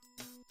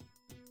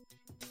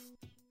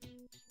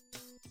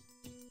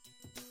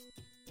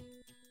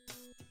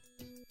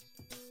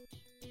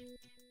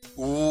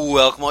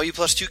Welcome all you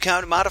Plus 2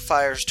 Comedy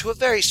Modifiers to a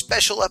very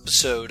special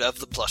episode of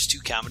the Plus 2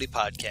 Comedy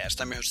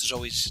Podcast. I'm your host as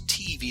always,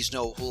 TV's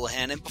Noah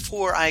Houlihan, and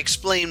before I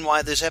explain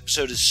why this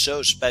episode is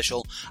so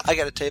special, I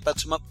gotta tell you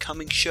about some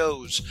upcoming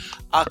shows.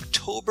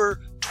 October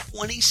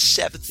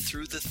 27th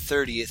through the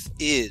 30th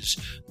is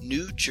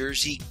New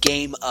Jersey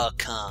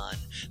Game-A-Con,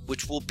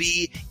 which will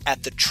be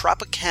at the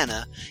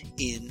Tropicana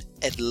in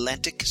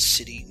Atlantic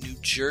City, New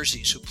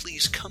Jersey. So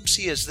please come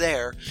see us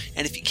there.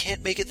 And if you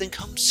can't make it, then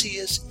come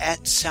see us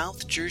at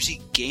South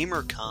Jersey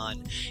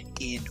GamerCon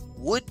in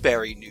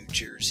Woodbury, New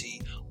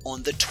Jersey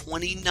on the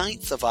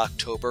 29th of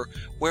October,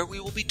 where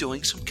we will be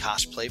doing some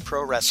cosplay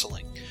pro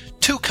wrestling.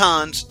 2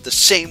 cons the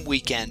same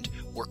weekend.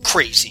 We're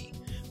crazy.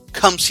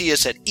 Come see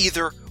us at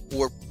either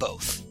or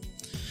both.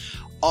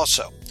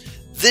 Also,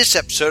 this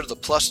episode of the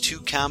Plus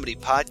 2 Comedy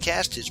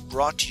Podcast is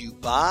brought to you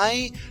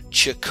by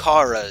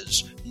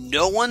Chikara's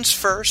No One's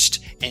First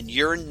and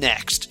You're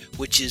Next,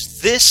 which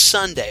is this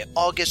Sunday,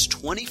 August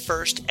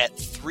 21st at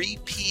 3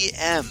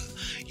 p.m.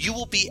 You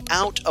will be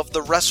out of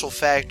the Wrestle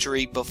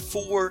Factory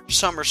before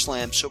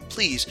SummerSlam, so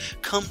please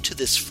come to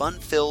this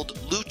fun-filled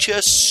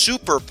Lucha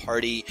Super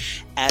Party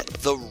at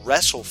the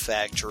Wrestle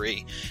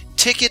Factory.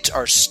 Tickets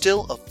are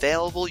still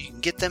available. You can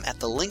get them at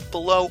the link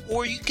below,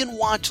 or you can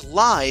watch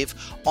live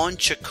on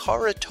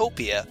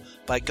Chikaratopia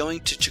by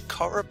going to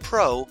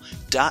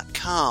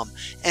chikarapro.com.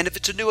 And if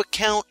it's a new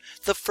account,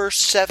 the first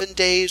 7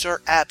 days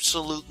are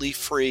absolutely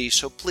free.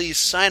 So please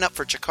sign up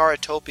for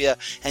Chikaratopia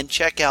and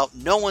check out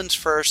No One's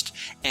First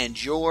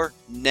and You're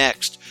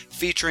Next,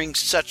 featuring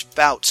such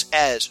bouts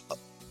as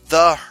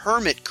the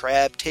Hermit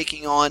Crab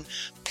taking on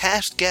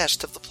past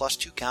guest of the Plus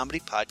 2 Comedy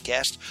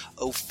Podcast,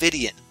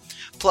 Ophidian.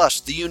 Plus,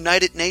 the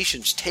United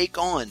Nations take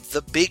on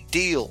The Big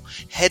Deal,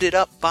 headed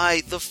up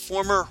by the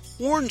former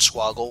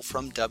Hornswoggle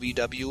from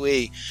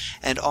WWE.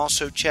 And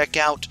also check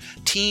out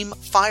Team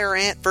Fire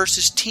Ant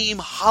versus Team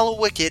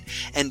Hollowicket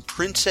and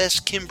Princess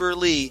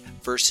Kimberly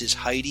versus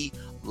Heidi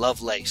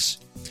Lovelace.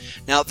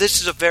 Now, this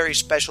is a very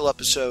special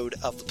episode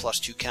of the Plus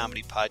 2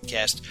 Comedy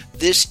Podcast.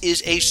 This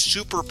is a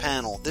super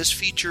panel. This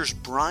features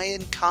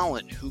Brian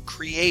Collin, who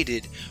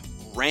created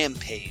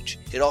Rampage.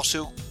 It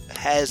also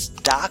has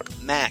Doc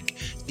Mack,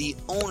 the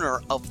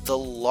owner of the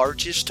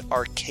largest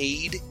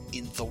arcade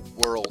in the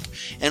world,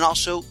 and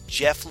also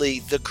Jeff Lee,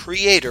 the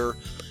creator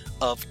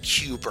of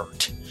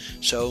Q*bert.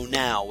 So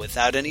now,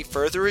 without any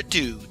further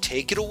ado,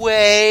 take it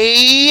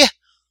away,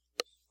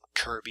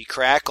 Kirby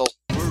Crackle.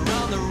 We're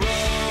on the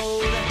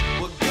road,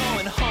 we're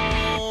going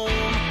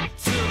home,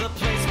 to the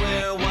place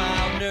where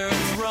wild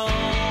nerds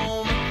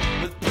roam,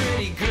 with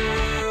pretty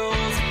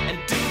girls and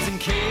dudes in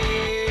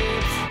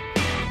caves,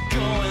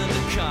 going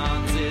to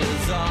cons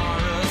is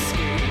our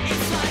escape.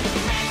 It's like a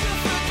mecca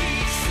for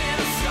geeks in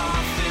a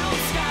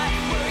star-filled sky,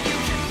 where you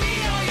can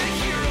meet all your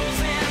heroes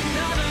and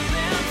none of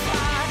them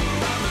fly.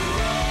 We're on the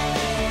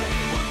road,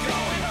 we're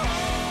going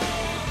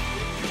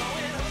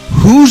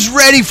home. Who's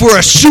ready for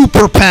a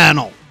super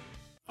panel?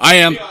 I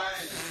am.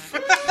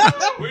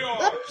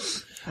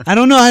 I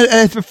don't know.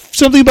 I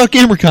something about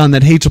GamerCon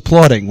that hates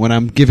applauding when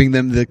I'm giving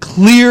them the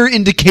clear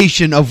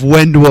indication of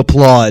when to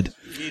applaud.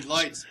 You need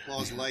lights.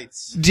 Applause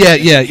lights.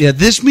 Yeah.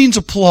 This means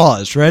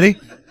applause. Ready?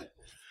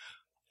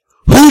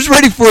 Who's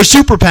ready for a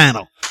super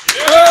panel?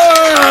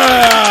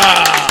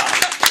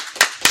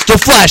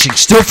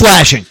 Still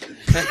flashing.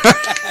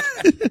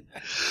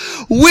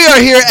 We are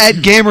here at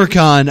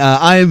GamerCon.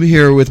 I am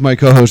here with my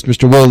co-host,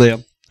 Mr.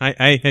 William.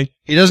 Hey.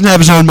 He doesn't have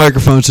his own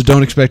microphone, so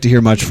don't expect to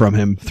hear much from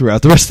him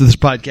throughout the rest of this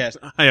podcast.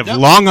 I have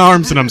long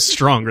arms and I'm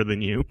stronger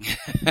than you.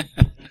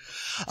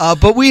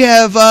 But we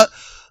have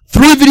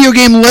 3 video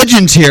game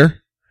legends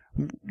here.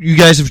 You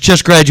guys have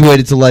just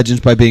graduated to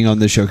legends by being on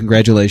this show.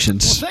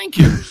 Congratulations. Well, thank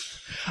you.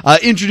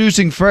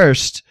 Introducing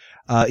first,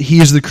 he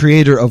is the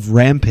creator of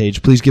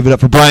Rampage. Please give it up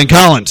for Brian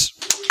Collins.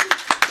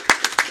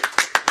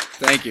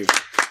 Thank you.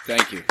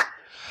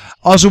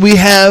 Also, we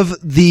have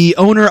the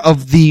owner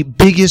of the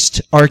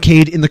biggest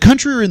arcade in the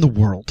country or in the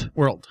world?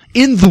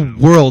 In the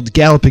world,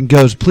 Galloping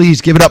Ghost.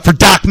 Please give it up for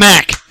Doc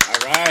Mack. All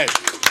right.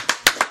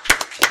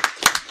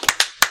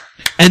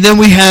 And then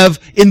we have,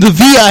 in the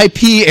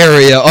VIP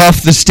area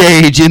off the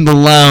stage in the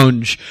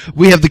lounge,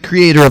 we have the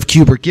creator of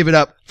Q*bert. Give it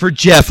up for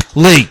Jeff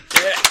Lee.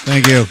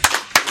 Thank you.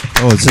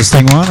 Oh, is this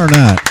thing on or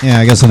not? Yeah,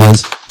 I guess it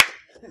is.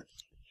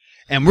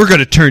 And we're going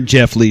to turn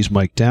Jeff Lee's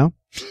mic down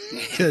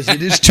because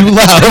it is too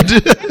loud.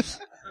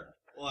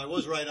 Well, I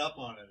was right up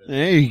on it.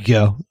 There you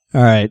go.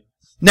 All right.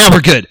 Now we're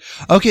good.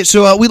 Okay,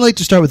 so we'd like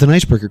to start with an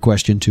icebreaker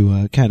question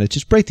to kind of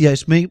just break the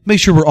ice, make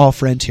sure we're all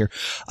friends here.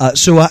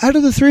 So out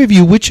of the 3 of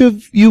you, which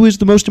of you is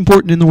the most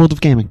important in the world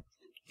of gaming?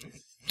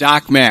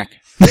 Doc Mack.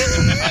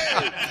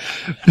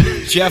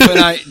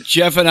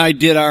 Jeff and I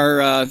did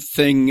our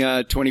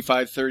thing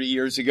 25, 30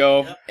 years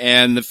ago,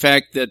 and the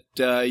fact that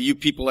you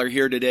people are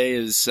here today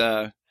is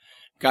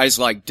guys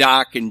like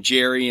Doc and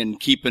Jerry and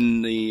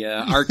keeping the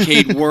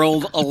arcade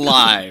world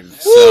alive.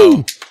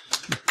 So,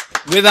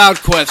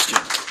 without question.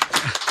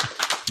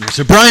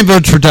 So Brian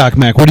votes for Doc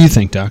Mack. What do you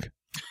think, Doc?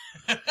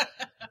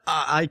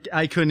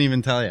 I couldn't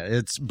even tell you.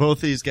 It's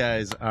both these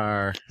guys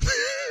are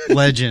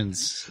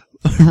Legends.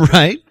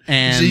 Right?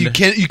 And So you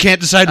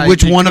can't decide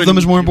which one of them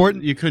is more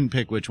important? You couldn't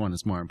pick which one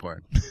is more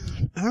important.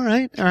 All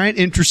right.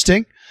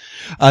 Interesting.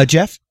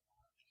 Jeff?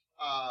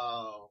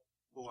 Oh,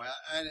 boy,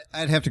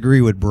 I'd have to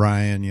agree with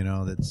Brian. You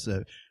know, that's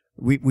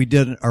we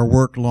did our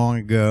work long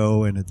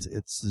ago, and it's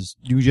this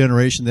new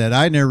generation that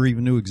I never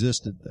even knew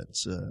existed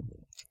that's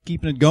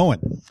keeping it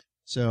going.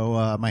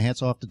 So my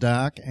hat's off to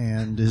Doc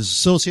and his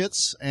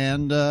associates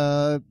and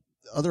other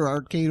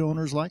arcade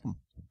owners like him.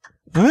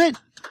 All right.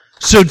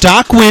 So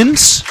Doc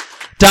wins.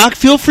 Doc,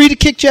 feel free to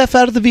kick Jeff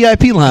out of the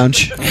VIP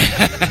lounge,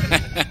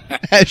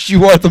 as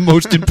you are the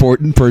most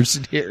important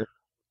person here.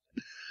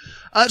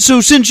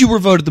 So since you were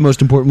voted the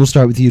most important, we'll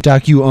start with you.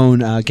 Doc, you own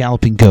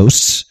Galloping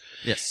Ghosts.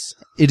 Yes.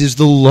 It is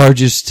the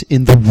largest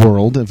in the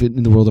world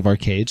of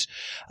arcades.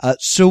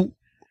 So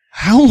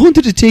how long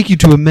did it take you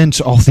to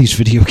immense all these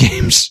video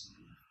games?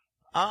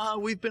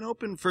 We've been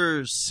open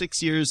for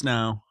 6 years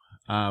now.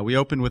 We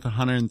opened with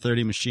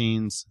 130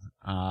 machines,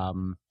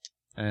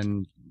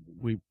 and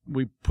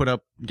we put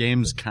up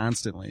games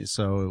constantly.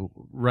 So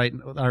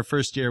our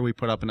first year we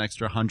put up an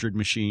extra 100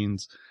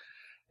 machines,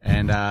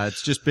 and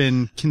it's just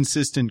been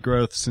consistent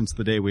growth since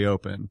the day we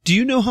opened. Do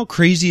you know how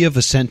crazy of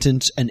a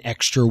sentence an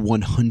extra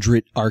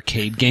 100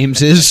 arcade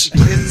games is?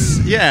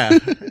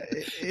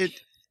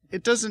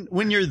 It doesn't,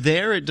 when you're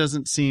there, it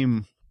doesn't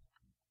seem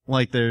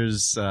like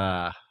there's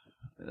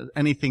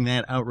anything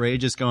that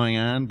outrageous going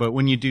on, but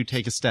when you do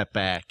take a step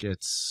back,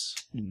 it's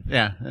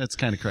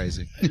kind of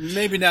crazy.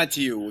 Maybe not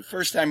to you.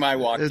 First time I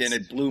walked in,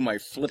 it blew my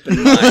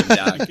flipping mind,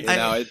 Doc. You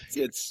know,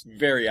 it's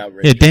very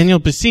outrageous. Yeah,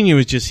 Daniel Bassini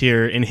was just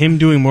here, and him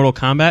doing Mortal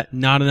Kombat,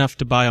 not enough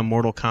to buy a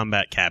Mortal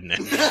Kombat cabinet.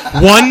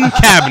 One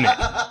cabinet.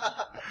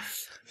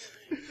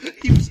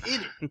 He was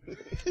in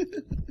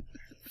it.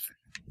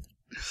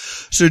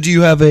 So do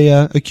you have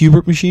a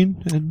Qbert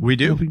machine? We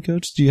do. Open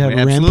Codes? Do you have We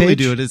a Rampage? absolutely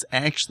do. It is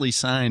actually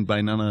signed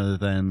by none other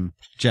than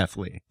Jeff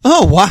Lee.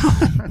 Oh, wow.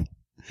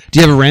 Do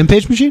you have a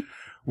Rampage machine?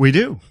 We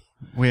do.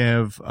 We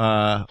have,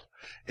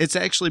 it's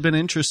actually been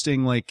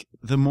interesting, like,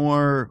 the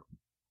more,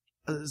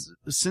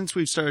 since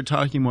we've started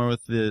talking more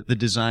with the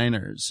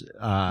designers,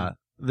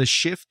 the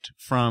shift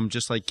from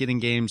just like getting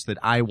games that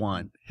I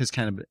want has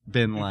kind of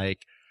been like,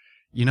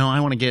 you know, I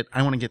want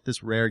to get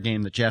this rare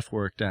game that Jeff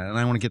worked on, and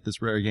I want to get this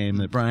rare game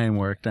that Brian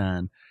worked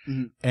on.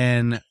 Mm-hmm.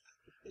 And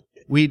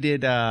we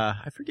did,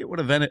 I forget what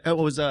event it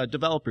was,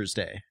 Developers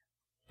Day.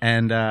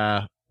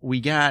 And,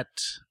 we got,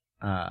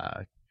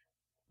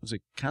 was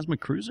it Cosmic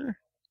Cruiser?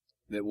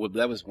 That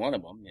was one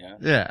of them, yeah.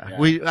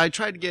 Yeah. I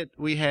tried to get,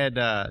 we had,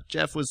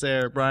 Jeff was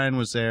there, Brian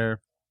was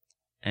there,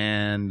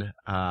 and,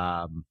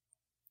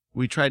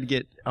 we tried to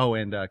get,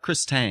 and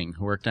Chris Tang,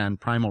 who worked on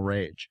Primal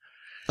Rage.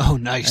 Oh,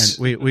 nice.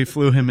 And we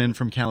flew him in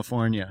from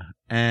California,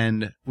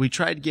 and we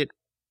tried to get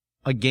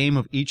a game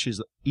of each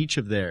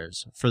of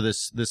theirs for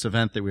this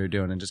event that we were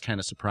doing, and just kind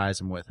of surprise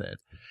them with it.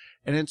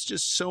 And it's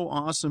just so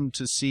awesome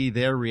to see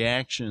their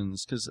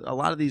reactions, because a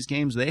lot of these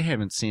games they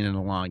haven't seen in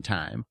a long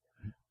time.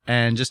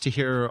 And just to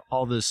hear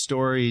all the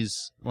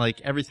stories, like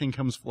everything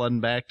comes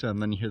flooding back to them,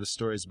 then you hear the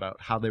stories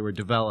about how they were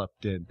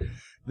developed and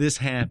this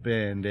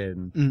happened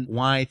and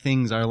why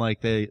things are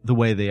like the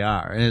way they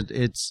are. And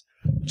it's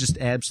just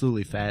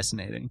absolutely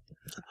fascinating.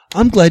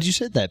 I'm glad you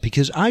said that,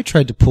 because I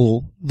tried to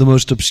pull the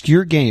most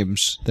obscure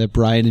games that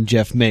Brian and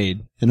Jeff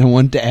made, and I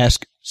wanted to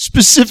ask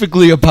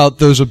specifically about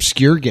those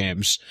obscure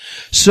games.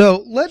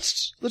 So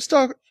let's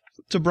talk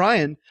to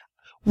Brian.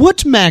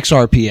 What's Max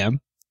RPM?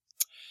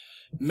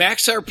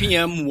 Max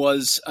RPM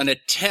was an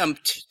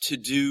attempt to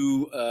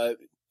do,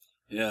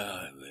 you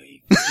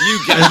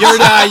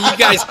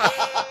guys,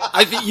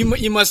 I think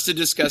you must have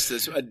discussed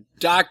this.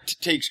 Doc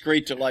takes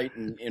great delight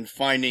in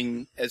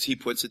finding, as he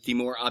puts it, the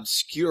more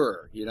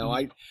obscure. You know,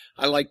 I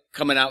like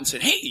coming out and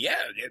saying, hey, yeah,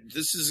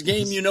 this is a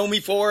game you know me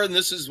for, and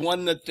this is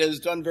one that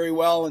has done very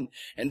well.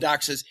 And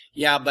Doc says,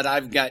 yeah, but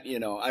I've got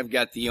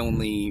the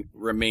only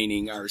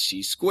remaining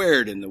RC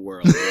squared in the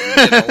world,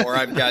 or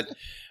I've got.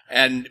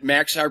 And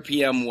Max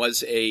RPM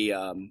was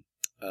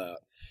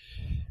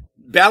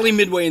Bally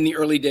Midway in the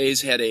early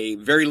days had a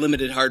very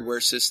limited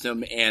hardware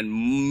system, and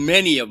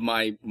many of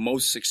my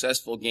most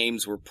successful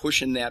games were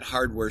pushing that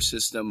hardware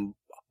system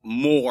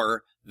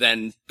more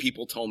than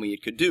people told me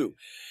it could do.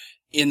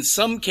 In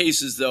some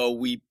cases, though,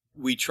 we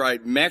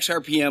tried Max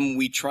RPM.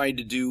 We tried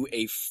to do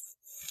a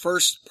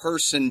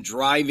first-person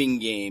driving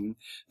game.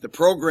 The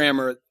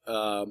programmer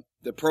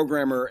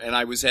and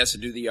I was asked to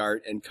do the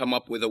art and come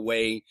up with a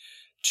way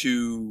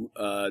to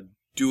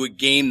do a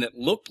game that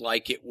looked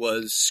like it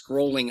was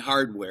scrolling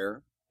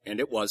hardware, and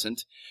it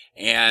wasn't.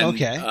 And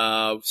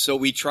so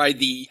we tried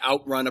the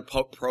Outrun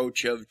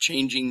approach of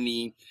changing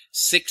the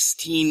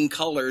 16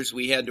 colors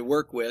we had to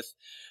work with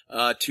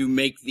to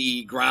make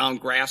the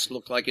grass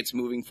look like it's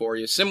moving for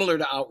you, similar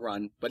to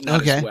Outrun, but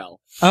not as well.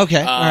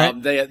 Okay, all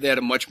right. They had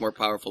a much more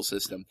powerful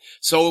system.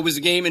 So it was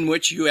a game in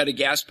which you had a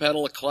gas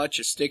pedal, a clutch,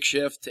 a stick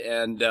shift,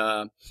 and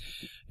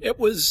it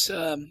was...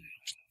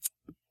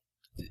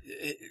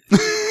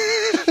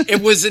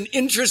 It was an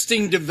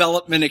interesting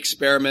development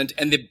experiment,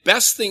 and the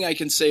best thing I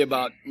can say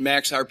about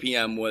Max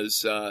RPM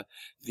was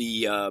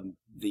it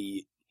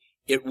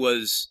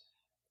was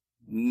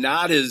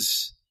not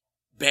as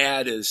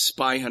bad as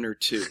Spy Hunter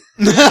 2,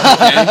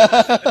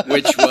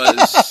 which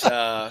was,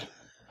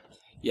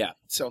 yeah.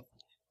 So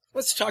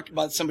let's talk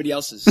about somebody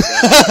else's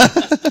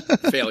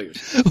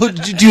failures. Well,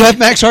 do you have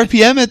max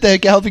RPM at the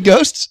Galloping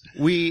Ghosts?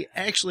 We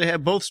actually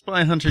have both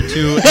Spy Hunter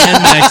 2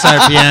 and Max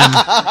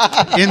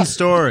RPM in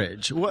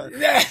storage. One of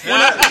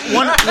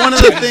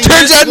the things.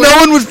 Turns out no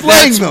one was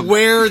playing That's them.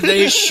 where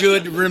they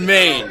should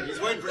remain.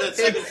 He's waiting for that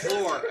second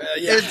floor.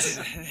 It's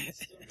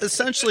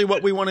essentially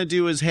what we want to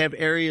do is have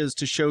areas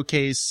to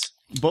showcase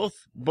both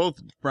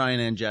Brian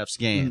and Jeff's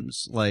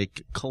games,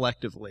 like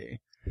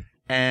collectively.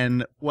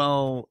 And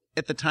well,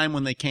 at the time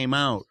when they came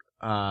out,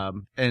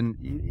 and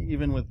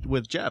even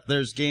with Jeff,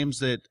 there's games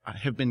that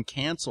have been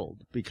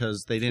canceled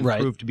because they didn't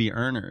prove to be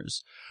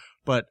earners.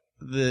 But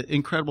the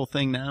incredible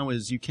thing now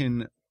is you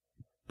can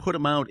put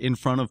them out in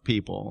front of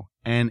people,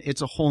 and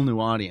it's a whole new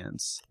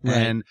audience. Right.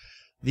 And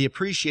the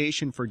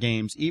appreciation for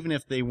games, even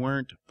if they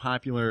weren't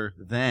popular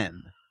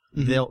then,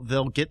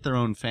 they'll get their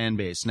own fan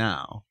base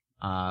now.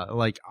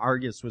 Like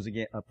Argus was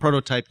a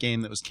prototype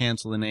game that was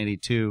canceled in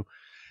 '82,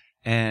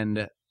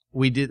 and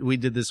we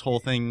did this whole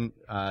thing.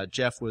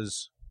 Jeff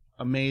was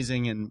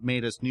amazing and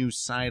made us new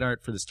side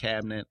art for this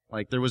cabinet.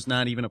 Like there was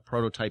not even a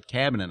prototype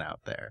cabinet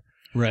out there.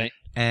 Right.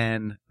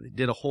 And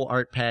did a whole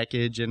art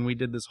package, and we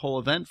did this whole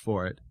event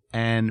for it.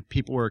 And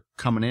people were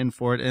coming in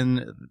for it,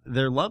 and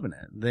they're loving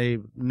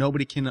it.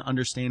 Nobody can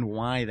understand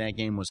why that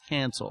game was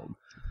canceled.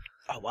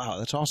 Oh, wow.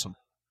 That's awesome.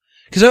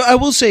 Because I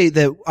will say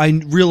that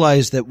I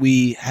realize that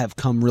we have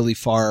come really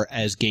far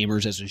as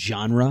gamers, as a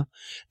genre,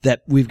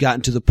 that we've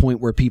gotten to the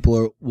point where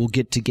people will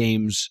get to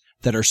games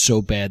that are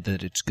so bad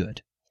that it's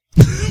good.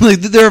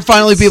 Like there are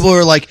finally people who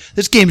are like,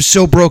 this game's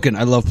so broken,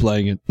 I love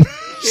playing it.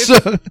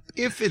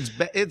 If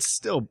it's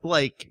still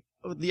like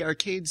the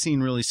arcade scene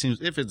really seems.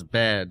 If it's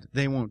bad,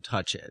 they won't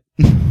touch it,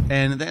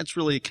 and that's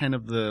really kind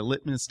of the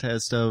litmus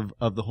test of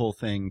the whole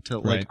thing. To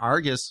like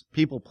Argus,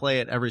 people play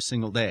it every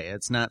single day.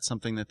 It's not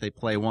something that they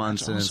play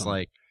once and it's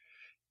like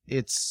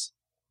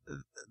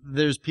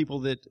there's people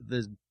that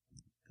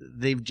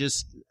they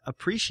just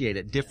appreciate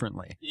it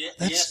differently.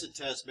 The acid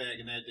test back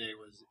in that day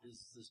was,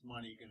 is this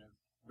money going to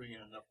bring in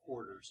enough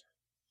quarters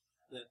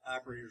that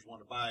operators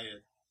want to buy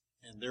it,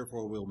 and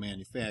therefore will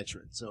manufacture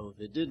it. So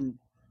if it didn't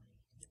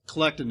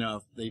collect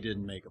enough, they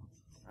didn't make them.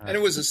 And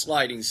it was a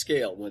sliding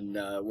scale.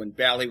 When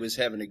Bally was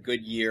having a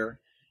good year,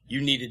 you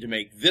needed to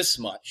make this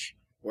much,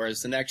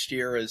 whereas the next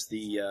year, as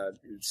the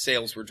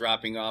sales were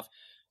dropping off,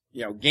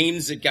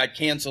 games that got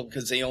canceled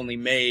because they only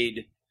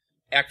made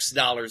X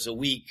dollars a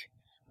week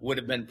would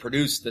have been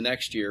produced the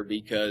next year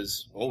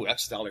because,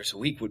 X dollars a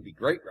week would be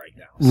great right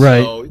now.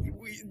 Right. So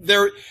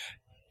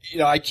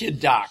I kid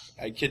Doc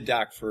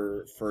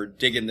for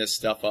digging this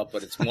stuff up,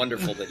 but it's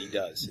wonderful that he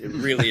does. It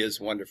really is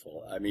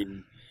wonderful. I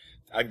mean,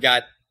 I've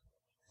got,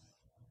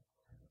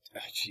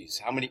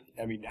 how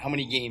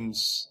many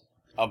games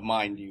of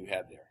mine do you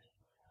have there?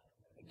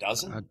 A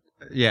dozen?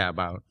 Yeah,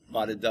 about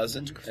a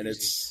dozen, and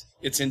it's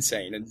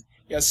insane. And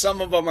yeah,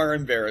 some of them are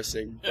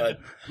embarrassing, but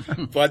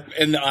on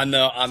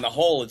the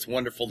whole, it's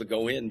wonderful to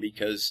go in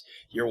because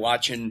you're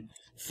watching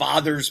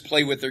fathers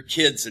play with their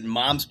kids and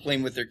moms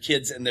playing with their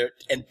kids, and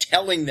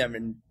telling them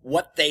and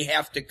what they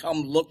have to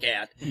come look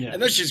at, and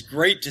that's just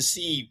great to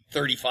see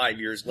 35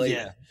 years later.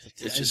 Yeah,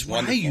 it's just wonderful.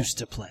 wonderful. I used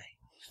to play.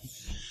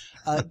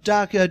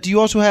 Doc, do you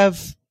also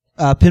have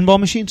pinball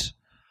machines?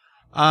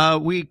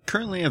 We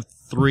currently have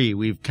 3.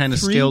 We've kind of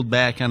scaled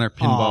back on our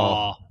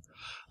pinball.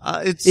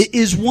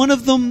 Is one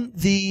of them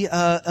the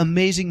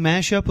amazing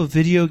mashup of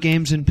video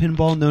games and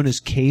pinball known as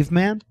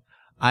Caveman?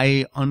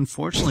 I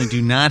unfortunately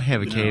do not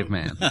have a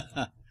Caveman.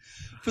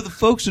 For the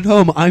folks at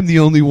home, I'm the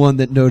only one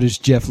that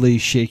noticed Jeff Lee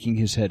shaking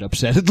his head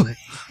upsettedly.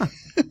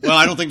 Well,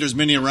 I don't think there's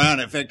many around.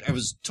 In fact, I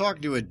was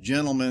talking to a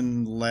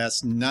gentleman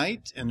last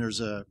night, and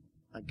there's a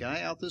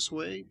guy out this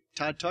way,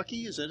 Todd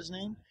Tuckey, is that his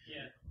name?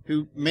 Yeah.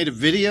 Who made a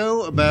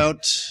video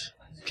about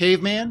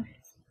Caveman,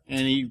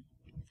 and he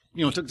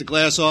took the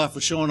glass off,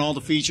 was showing all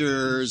the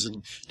features,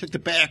 and took the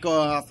back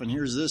off, and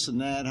here's this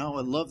and that, how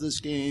I love this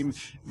game.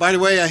 By the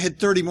way, I had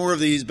 30 more of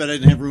these, but I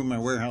didn't have room in my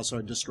warehouse, so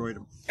I destroyed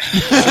them.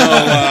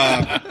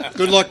 So,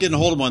 good luck getting a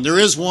hold of one. There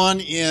is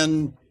one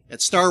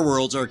at Star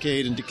World's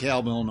Arcade in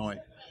DeKalb, Illinois.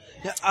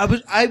 Yeah,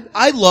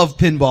 I love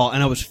pinball,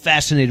 and I was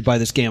fascinated by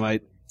this game.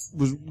 I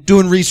was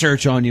doing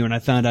research on you, and I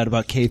found out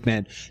about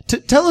Caveman.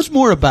 Tell us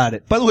more about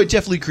it. By the way,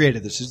 Jeff Lee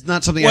created this. It's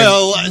not something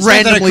I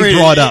randomly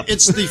brought up.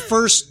 It's the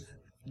first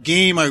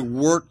game I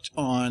worked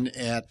on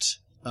at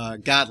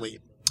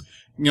Gottlieb.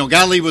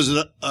 Gottlieb was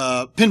a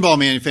pinball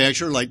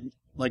manufacturer like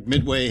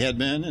Midway had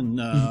been,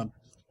 and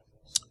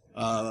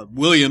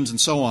Williams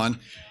and so on.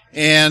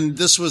 And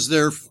this was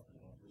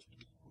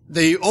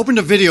they opened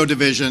a video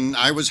division.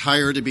 I was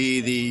hired to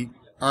be the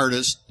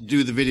artist, to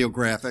do the video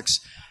graphics.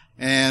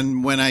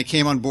 And when I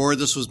came on board,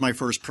 this was my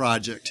first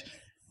project.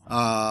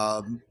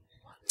 Not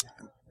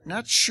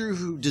sure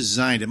who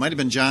designed it. It might have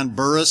been John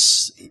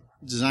Burris. He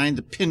designed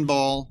the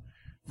pinball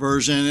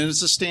version, and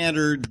it's a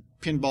standard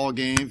pinball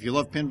game. If you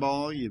love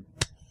pinball, you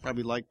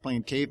probably like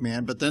playing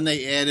Caveman, but then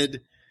they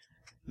added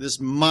this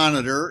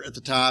monitor at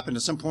the top, and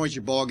at some point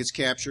your ball gets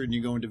captured and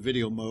you go into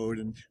video mode.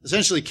 And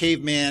essentially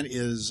Caveman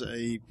is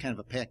a kind of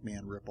a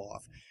Pac-Man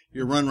ripoff.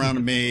 You run around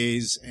a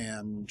maze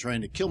and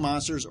trying to kill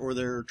monsters, or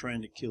they're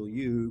trying to kill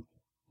you,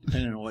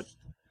 depending on what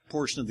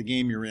portion of the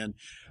game you're in.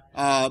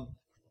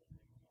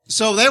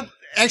 So that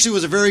actually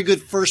was a very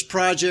good first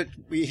project.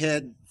 We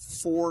had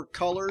 4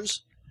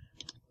 colors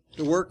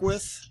to work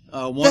with.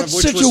 One That's of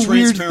which such was a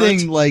weird transparent.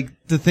 thing, like,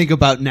 to think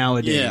about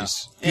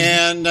nowadays.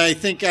 Yeah. And I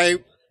think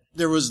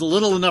there was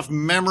little enough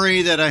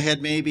memory that I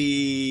had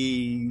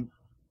maybe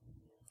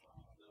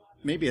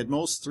at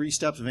most 3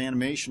 steps of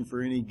animation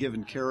for any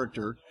given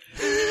character.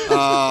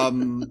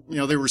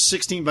 They were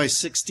 16 by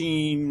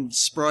 16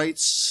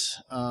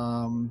 sprites.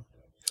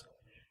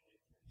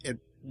 At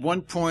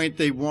one point,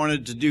 they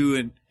wanted to do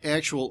an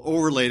actual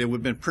overlay that would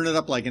have been printed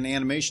up like an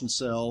animation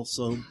cell,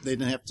 so they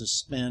didn't have to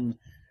spend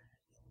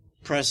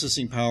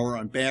processing power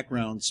on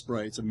background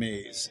sprites, a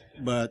maze.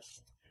 But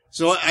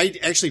so I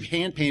actually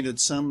hand painted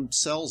some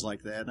cells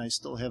like that, and I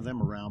still have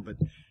them around. But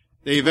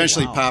they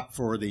eventually popped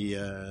for the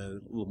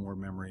little more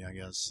memory, I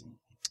guess.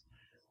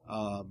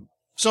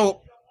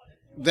 So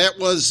that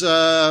was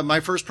my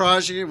first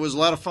project. It was a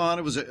lot of fun.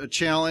 It was a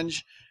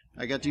challenge.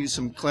 I got to use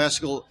some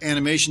classical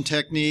animation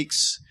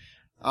techniques.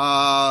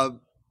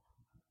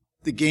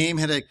 The game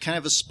had a kind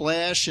of a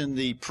splash in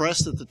the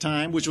press at the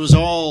time, which was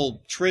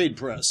all trade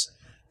press.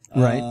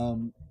 Right.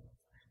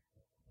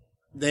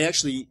 They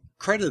actually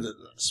credited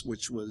us,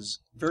 which was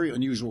very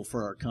unusual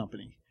for our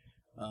company.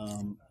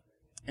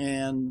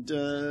 And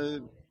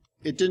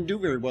it didn't do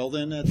very well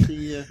then at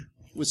the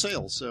with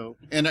sales. So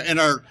and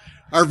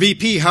our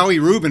VP Howie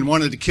Rubin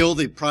wanted to kill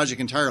the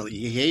project entirely.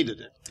 He hated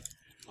it.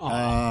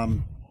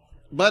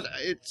 But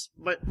it's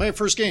my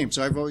first game,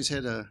 so I've always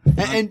had a.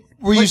 And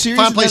were you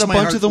serious that a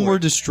bunch of them were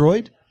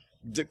destroyed?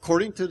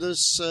 According to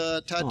this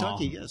Todd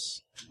Tuckey,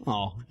 yes.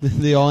 Oh,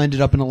 they all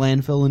ended up in a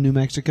landfill in New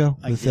Mexico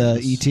with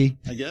E.T.?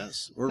 I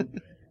guess. Or,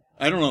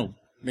 I don't know.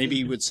 Maybe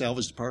he would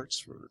salvage the parts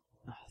for.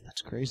 Oh,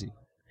 that's crazy.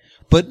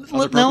 But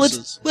now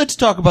let's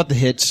talk about the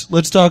hits.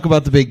 Let's talk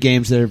about the big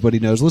games that everybody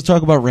knows. Let's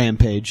talk about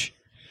Rampage.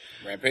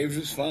 Rampage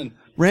was fun.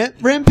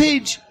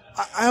 Rampage,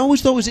 I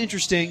always thought was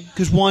interesting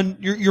because one,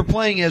 you're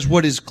playing as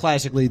what is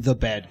classically the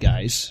bad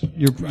guys.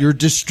 You're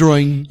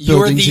destroying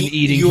buildings and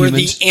eating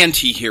humans. You're the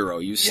anti-hero.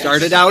 You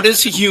started out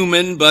as a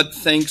human, but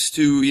thanks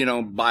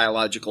to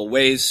biological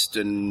waste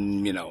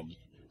and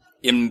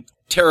in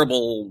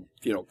terrible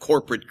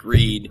corporate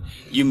greed,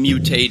 you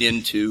mutate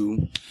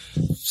into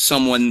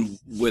someone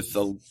with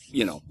a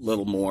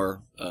little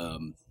more.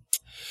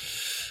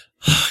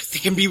 They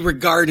can be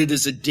regarded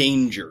as a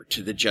danger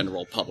to the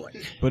general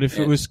public. But if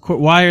it was,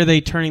 why are they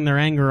turning their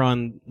anger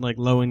on like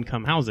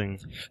low-income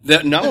housing?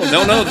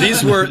 No.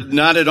 These were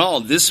not at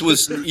all. This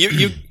was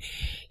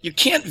you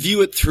can't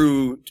view it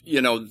through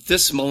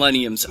this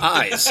millennium's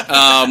eyes.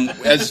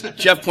 As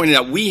Jeff pointed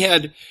out,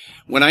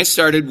 when I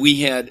started,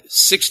 we had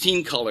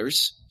 16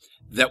 colors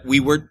that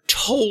we were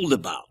told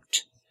about.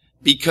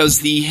 Because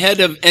the head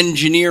of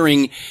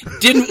engineering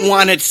didn't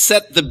want to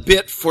set the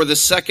bit for the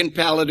second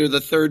palette or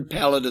the third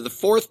palette or the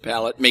fourth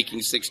palette,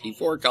 making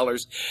 64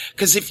 colors.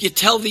 Because if you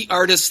tell the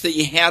artists that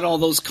you had all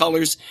those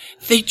colors,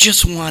 they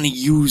just want to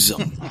use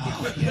them.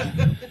 Oh,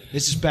 yeah.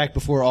 This is back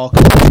before all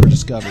colors were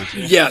discovered.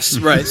 Yes,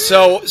 right.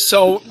 So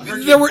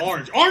there were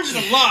orange is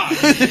a lie.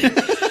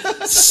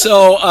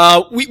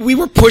 So we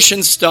were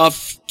pushing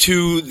stuff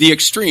to the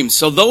extreme.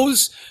 So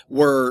those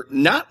were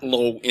not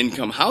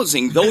low-income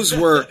housing. Those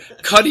were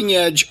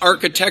cutting-edge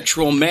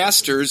architectural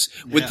masters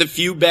with the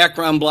few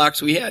background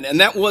blocks we had. And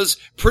that was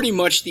pretty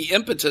much the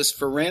impetus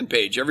for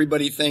Rampage.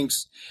 Everybody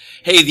thinks,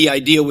 hey, the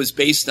idea was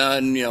based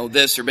on,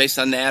 this or based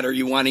on that, or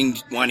you wanting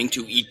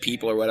to eat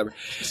people or whatever.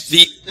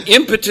 The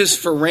impetus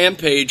for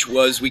Rampage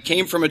was we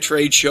came from a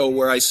trade show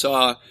where I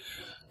saw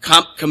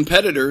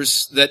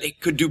competitors that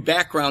could do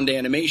background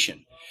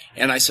animation.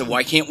 And I said,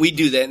 why can't we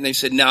do that? And they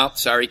said, no,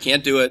 sorry,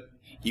 can't do it.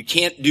 You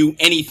can't do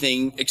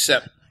anything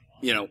except,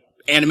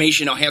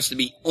 animation now has to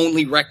be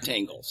only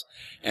rectangles.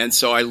 And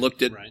so I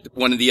looked at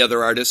one of the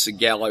other artists, a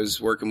gal I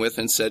was working with,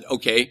 and said,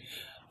 okay,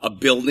 a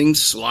building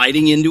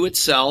sliding into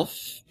itself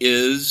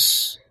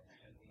is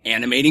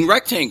animating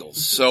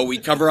rectangles. So we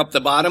cover up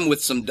the bottom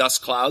with some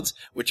dust clouds,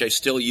 which I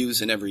still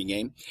use in every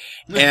game.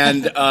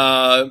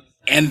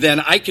 And then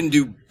I can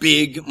do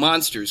big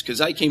monsters because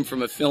I came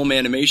from a film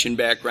animation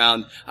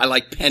background. I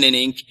like pen and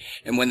ink.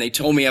 And when they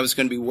told me I was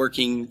going to be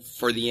working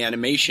for the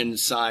animation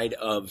side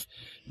of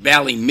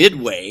Bally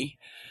Midway,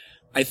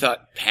 I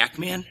thought,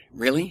 Pac-Man?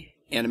 Really?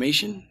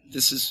 Animation?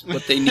 This is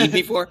what they need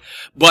me for?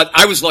 But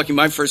I was lucky.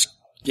 My first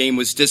game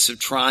was Discs of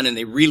Tron, and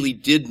they really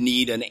did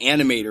need an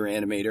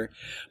animator.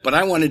 But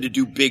I wanted to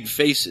do big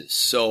faces.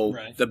 So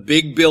the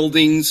big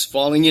buildings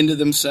falling into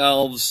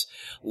themselves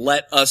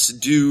let us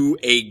do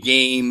a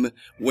game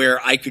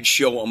where I could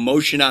show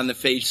emotion on the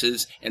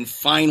faces, and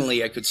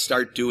finally I could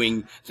start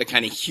doing the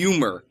kind of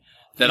humor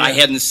that I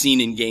hadn't seen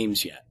in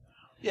games yet.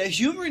 Yeah,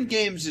 humor in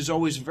games is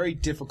always very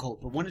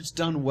difficult, but when it's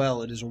done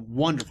well, it is a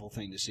wonderful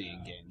thing to see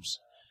in games.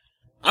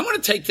 I'm going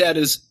to take that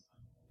as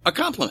a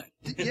compliment.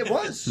 It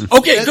was.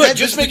 Okay, good. That's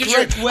Just the making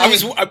sure. correct way.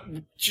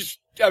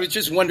 I was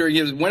just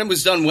wondering when it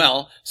was done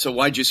well. So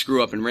why'd you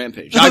screw up in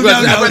Rampage? No,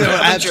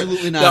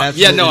 absolutely not.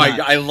 Absolutely not.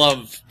 I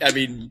love. I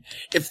mean,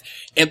 if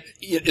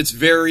it's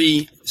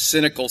very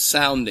cynical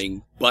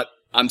sounding, but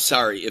I'm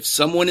sorry. If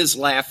someone is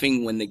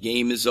laughing when the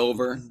game is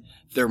over,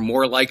 they're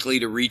more likely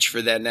to reach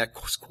for that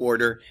next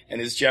quarter. And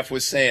as Jeff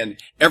was saying,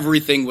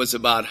 everything was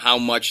about how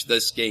much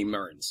this game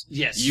earns.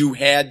 Yes. You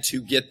had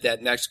to get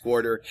that next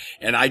quarter,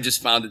 and I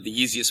just found that the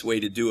easiest way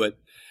to do it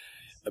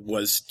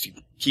was to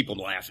keep them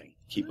laughing.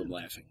 Keep them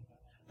laughing.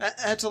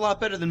 That's a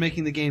lot better than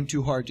making the game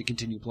too hard to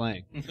continue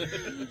playing.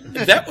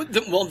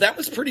 That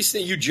was pretty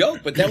standard. You joke,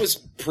 but that was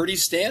pretty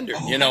standard.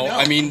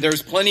 I mean,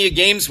 there's plenty of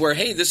games where,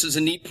 hey, this is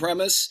a neat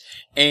premise,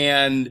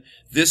 and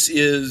this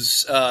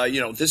is,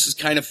 this is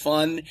kind of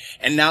fun,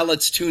 and now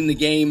let's tune the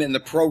game, and the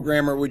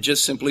programmer would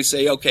just simply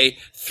say, okay,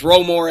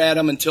 throw more at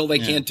them until they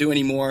can't do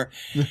any more.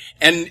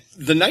 And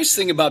the nice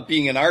thing about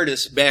being an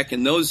artist back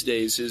in those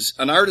days is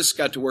an artist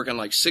got to work on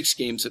like 6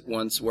 games at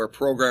once, where a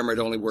programmer had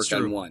only worked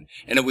on 1.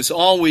 And it was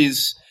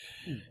always,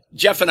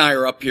 Jeff and I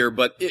are up here,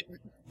 but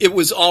it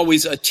was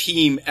always a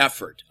team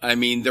effort. I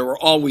mean, there were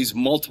always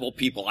multiple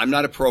people. I'm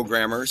not a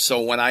programmer,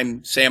 so when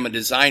I'm a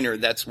designer,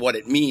 that's what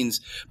it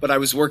means. But I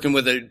was working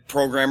with a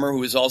programmer who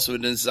was also a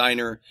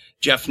designer,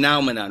 Jeff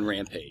Nauman, on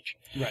Rampage.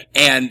 Right.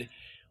 And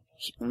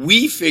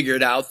we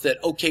figured out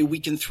that, okay, we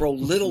can throw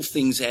little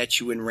things at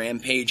you in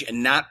Rampage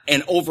and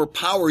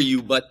overpower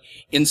you, but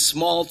in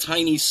small,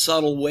 tiny,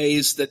 subtle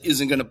ways that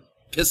isn't going to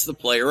piss the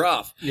player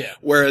off. Yeah.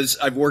 Whereas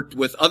I've worked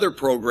with other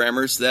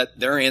programmers that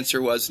their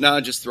answer was, no,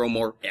 just throw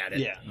more at it.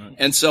 Yeah.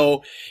 And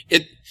so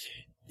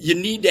you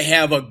need to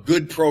have a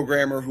good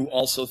programmer who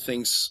also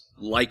thinks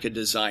like a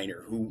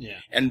designer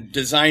and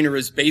designer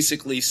is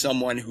basically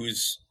someone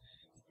who's,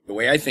 the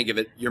way I think of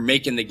it, you're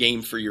making the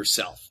game for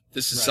yourself.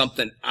 This is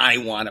something I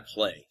want to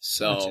play.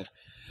 So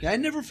I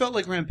never felt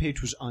like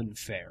Rampage was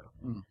unfair.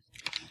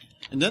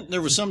 And then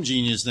there was some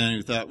genius then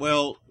who thought,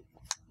 well,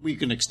 we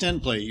can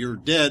extend play. You're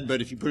dead,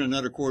 but if you put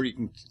another quarter, you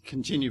can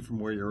continue from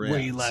where you're at. Where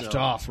you left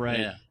off, right?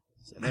 Yeah.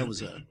 So that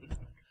was a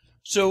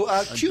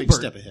Q-Bert. big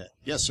step ahead.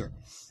 Yes, sir.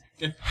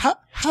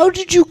 How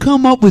did you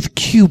come up with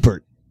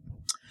Q-Bert?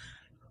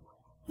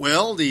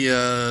 Well,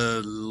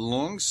 the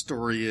long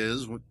story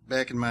is,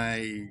 back in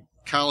my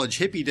college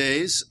hippie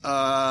days,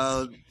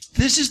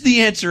 this is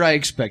the answer I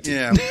expected.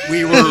 Yeah,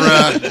 we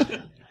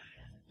were,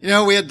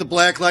 we had the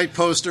blacklight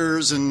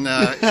posters and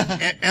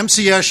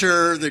M.C.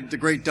 Escher, the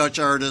great Dutch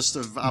artist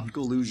of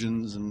optical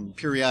illusions and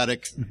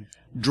periodic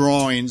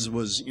drawings,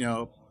 was,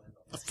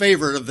 a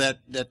favorite of that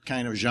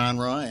kind of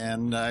genre,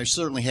 and I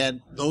certainly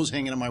had those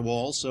hanging on my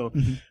wall. So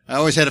I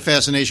always had a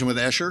fascination with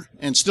Escher,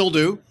 and still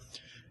do.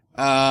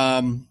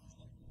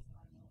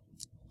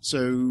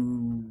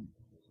 So,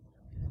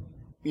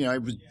 I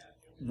was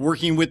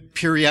working with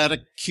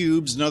periodic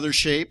cubes and other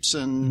shapes,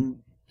 and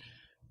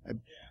I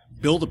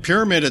built a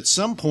pyramid at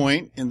some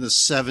point in the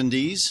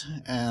 70s,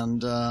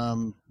 and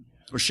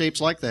or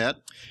shapes like that.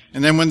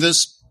 And then when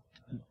this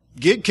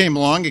gig came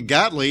along at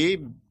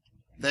Gottlieb,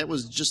 that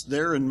was just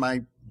there in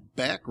my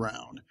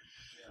background.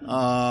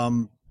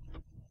 And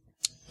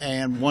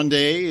one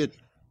day,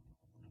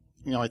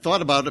 I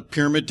thought about a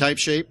pyramid-type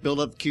shape, built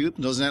up cube.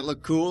 Doesn't that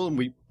look cool? And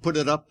we put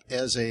it up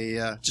as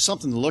a just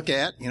something to look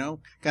at, kind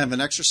of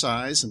an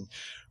exercise. And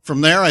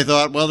from there, I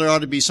thought, well, there ought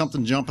to be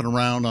something jumping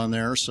around on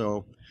there.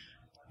 So,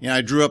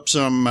 I drew up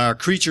some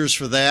creatures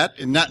for that,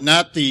 and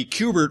not the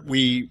Q-Bert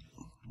we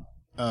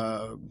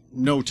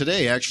know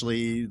today.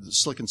 Actually, the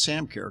Slick and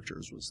Sam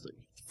characters was the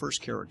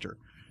first character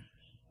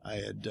I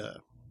had,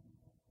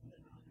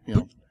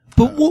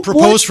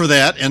 proposed for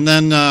that, and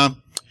then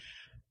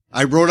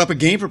I wrote up a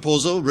game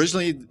proposal.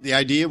 Originally, the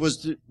idea was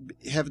to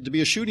have it to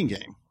be a shooting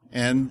game.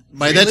 And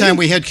by that time,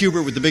 we had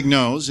Q-Bert with the big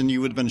nose, and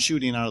you would have been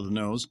shooting out of the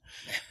nose.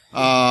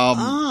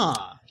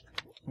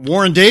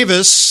 Warren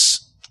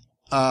Davis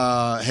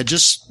had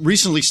just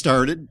recently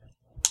started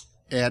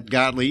at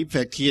Gottlieb. In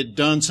fact, he had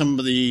done some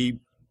of the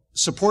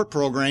support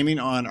programming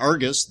on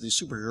Argus, the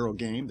superhero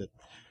game that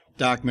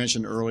Doc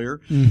mentioned earlier.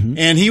 Mm-hmm.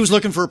 And he was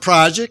looking for a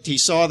project. He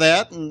saw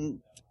that and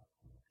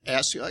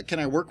asked, can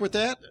I work with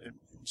that? I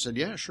said,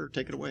 yeah, sure,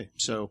 take it away.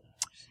 So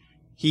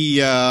he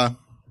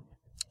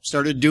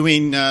started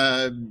doing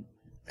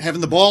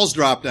having the balls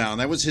drop down.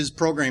 That was his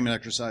programming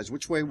exercise.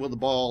 Which way will the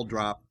ball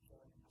drop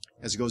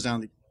as it goes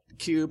down the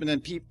cube? And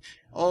then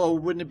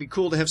wouldn't it be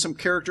cool to have some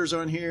characters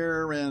on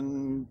here?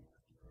 And,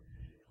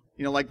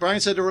 like Brian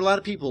said, there were a lot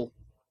of people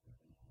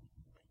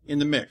in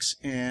the mix.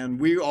 And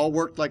we all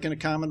worked like in a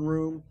common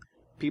room.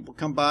 People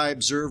come by,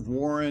 observe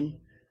Warren.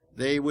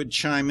 They would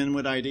chime in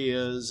with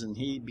ideas, and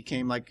he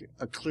became like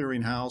a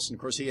clearinghouse. And, of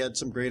course, he had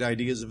some great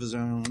ideas of his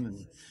own.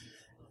 And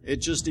it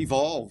just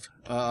evolved,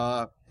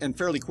 and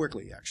fairly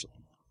quickly, actually.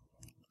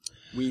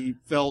 We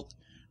felt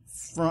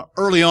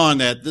early on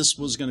that this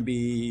was going to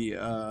be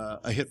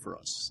a hit for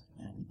us.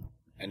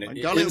 And it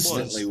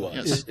instantly was.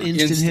 Yes.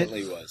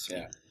 Instantly was,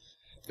 yeah.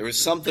 There was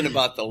something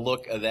about the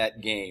look of that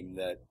game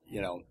that,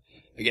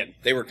 again,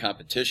 they were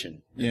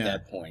competition Yeah. at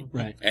that point.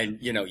 Right. And,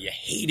 you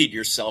hated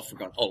yourself for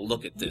going, oh,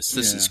 look at this.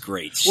 This is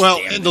great. Well,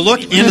 Stand and the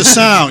look and the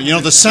sound.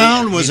 The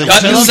sound was a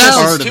Got the huge sounds,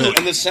 part of too, it.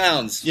 and the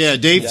sounds. Yeah,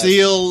 Dave Yes.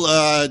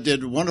 Thiel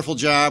did a wonderful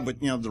job with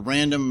the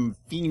random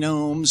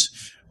phenomes,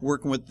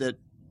 working with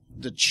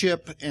the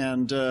chip,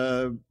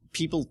 and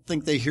people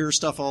think they hear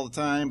stuff all the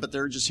time, but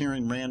they're just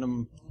hearing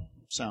random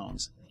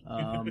sounds.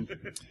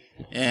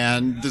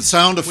 And the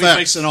sound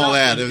effects and all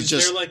that. It was Is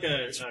just there like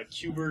a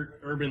Qbert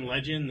urban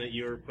legend that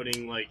you were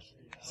putting like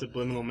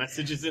subliminal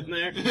messages in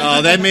there?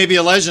 that may be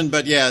a legend,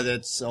 but yeah,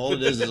 that's all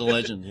it is a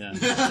legend. Yeah.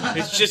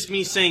 It's just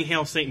me saying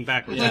 "Hail Satan"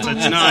 backwards. It's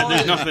not.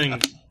 There's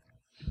nothing.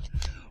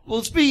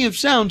 Well, speaking of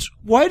sounds,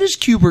 why does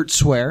Qbert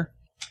swear?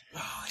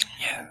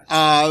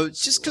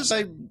 Just because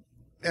I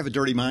have a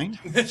dirty mind.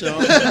 So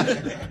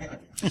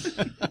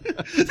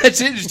That's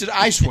it. Just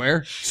I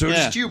swear. So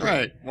yeah, does Qbert.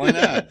 right? Why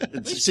not?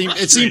 It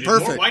seemed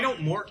perfect. Why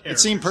don't more It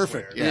characters seemed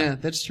perfect. swear? Yeah.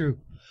 That's true.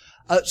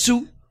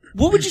 So,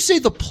 what would you say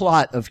the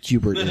plot of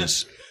Qbert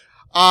is?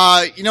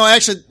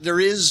 Actually, there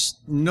is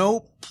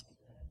no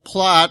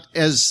plot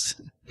as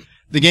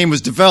the game was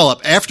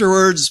developed.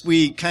 Afterwards,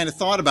 we kind of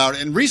thought about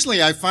it. And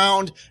recently I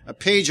found a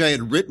page I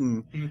had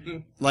written,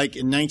 like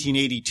in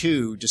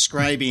 1982,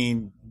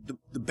 describing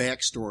the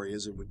backstory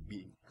as it would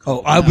be.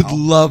 Oh, I would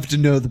love to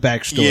know the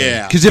backstory.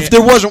 Yeah. Because if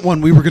there wasn't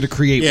one, we were going to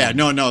create Yeah,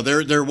 one. no,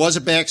 there was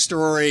a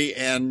backstory,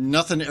 and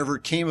nothing ever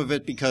came of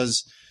it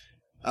because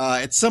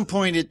at some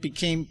point it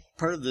became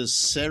part of this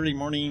Saturday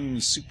morning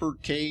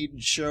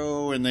Supercade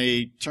show, and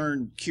they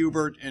turned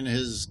Qbert and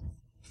his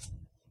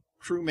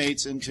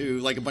crewmates into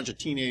like a bunch of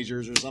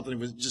teenagers or something. It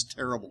was just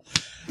terrible.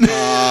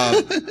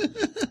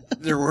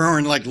 They were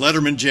wearing like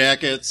Letterman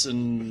jackets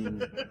and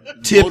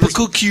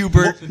Typical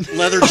Qbert.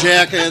 leather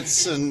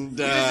jackets and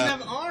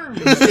Have arms.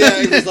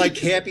 yeah, it was like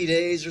Happy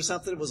Days or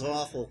something. It was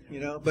awful,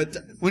 But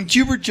When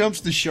Qbert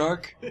jumps the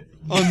shark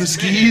on the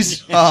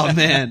skis, oh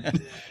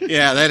man.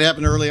 yeah, that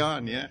happened early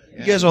on. Yeah.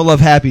 You guys all love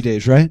Happy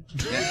Days, right?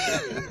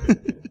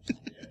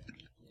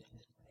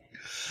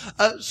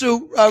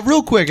 So,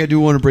 real quick, I do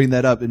want to bring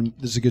that up, and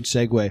this is a good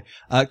segue.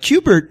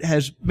 Qbert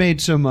has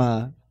made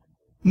some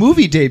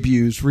movie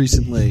debuts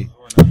recently.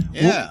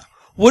 Yeah.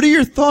 What are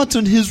your thoughts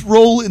on his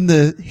role in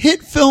the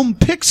hit film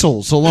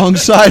Pixels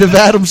alongside of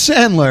Adam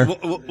Sandler?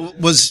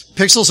 Was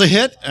Pixels a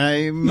hit?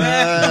 And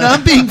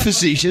I'm being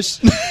facetious.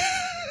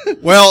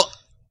 Well,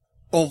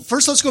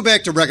 first let's go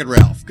back to Wreck-It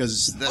Ralph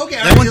because that one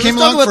came let's talk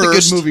along about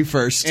first. the good movie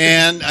first.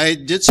 And I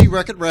did see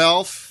Wreck-It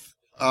Ralph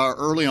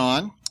early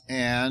on,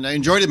 and I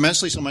enjoyed it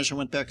immensely so much I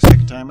went back a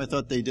second time. I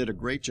thought they did a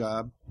great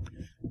job.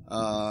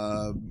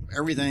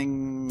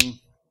 Everything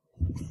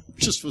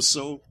just was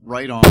so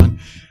right on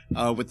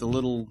with the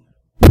little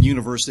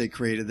universe they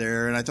created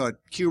there, and I thought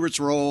Qbert's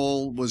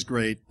role was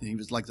great. He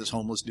was like this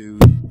homeless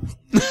dude.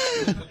 Was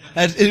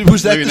that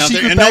Living the out there,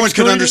 secret and no one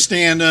could backstory?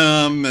 understand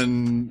him,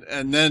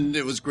 and then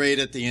it was great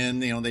at the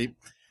end. They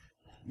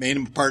made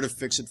him part of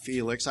Fix It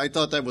Felix. I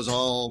thought that was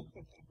all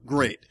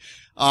great.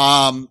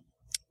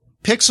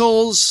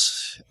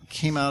 Pixels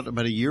came out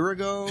about a year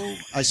ago.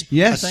 I think.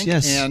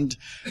 Yes. And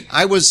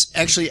I was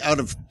actually out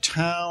of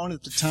town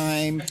at the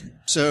time,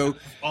 so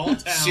All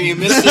So town. you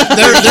missed it.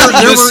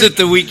 there missed were- it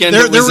the weekend.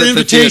 there it was were at the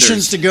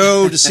invitations theaters. to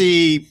go to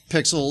see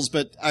Pixels,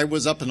 but I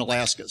was up in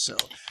Alaska, so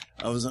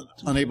I was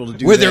unable to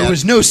do Where that. there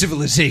was no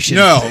civilization.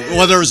 No,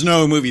 well, there was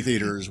no movie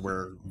theaters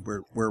where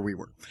we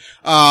were.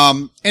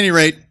 Any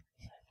rate,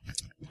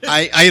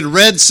 I had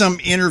read some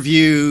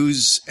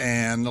interviews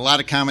and a lot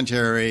of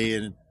commentary,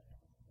 and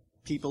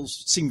people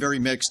seem very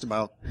mixed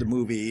about the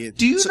movie.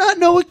 Do you not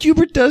know what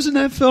Qbert does in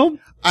that film?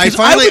 I 'Cause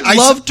finally, I would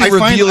love to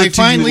reveal it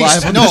to you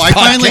live on this I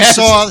finally podcast.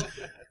 saw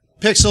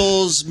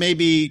Pixels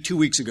maybe 2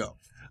 weeks ago.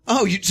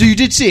 Oh, so you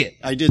did see it.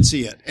 I did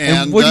see it,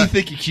 And what do you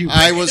think of Qbert?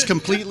 I was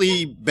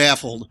completely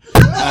baffled.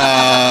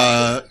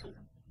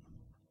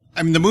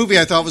 I mean, the movie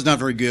I thought was not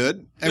very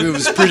good. I mean, it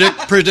was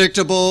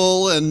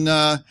predictable,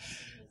 and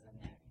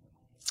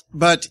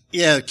but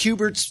yeah,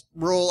 Qbert's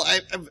role,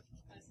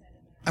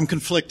 I'm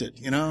conflicted.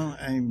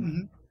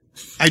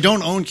 I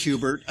don't own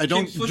Qbert. I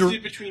don't.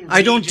 Conflicted between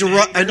I don't. rage and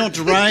anger. I don't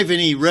derive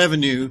any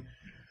revenue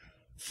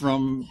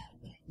from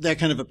that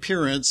kind of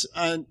appearance.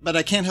 But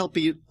I can't help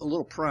be a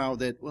little proud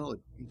that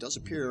he does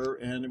appear,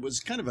 and it was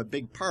kind of a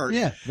big part.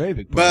 Yeah, very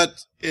big. But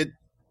it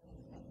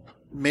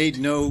made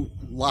no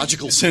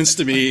logical sense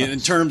to me in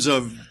terms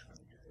of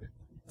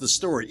the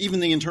story. Even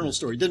the internal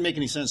story didn't make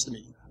any sense to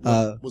me.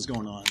 What was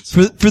going on?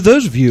 So, For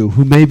those of you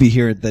who may be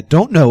here that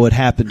don't know what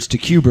happens to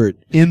Qbert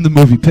in the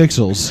movie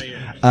Pixels,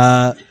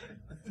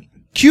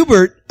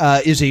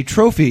 Qbert is a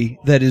trophy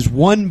that is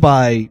won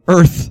by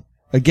Earth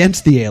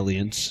against the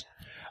aliens,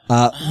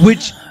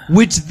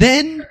 which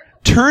then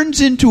turns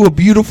into a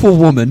beautiful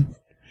woman,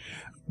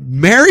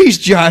 marries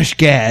Josh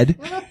Gad,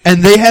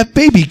 and they have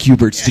baby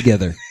Qberts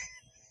together.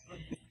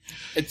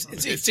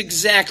 It's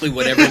exactly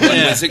what everyone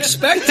was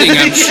expecting,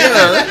 I'm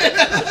sure.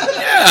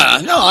 Yeah,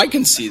 no, I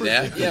can see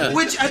that. Yeah.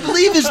 Which I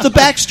believe is the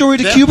backstory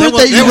to That- Qbert that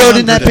was- that you that was wrote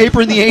in that unpredictable.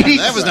 paper in the 80s.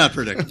 that was not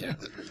predictable. Yeah.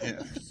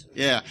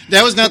 Yeah,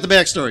 that was not the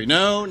backstory.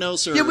 No,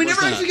 sir. Yeah, we it was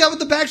never not. actually got what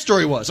the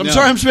backstory was. I'm No.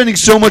 sorry I'm spending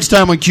so much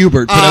time on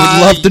Q*bert, but I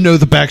would love to know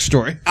the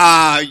backstory.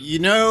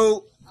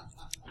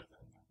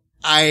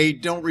 I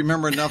don't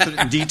remember enough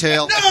in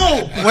detail.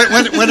 No!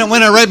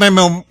 When I write my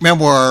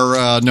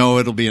memoir, no,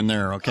 it'll be in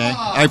there. Okay,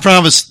 I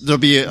promise there'll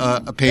be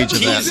a page of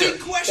that.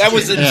 That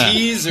was a Yeah.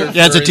 teaser.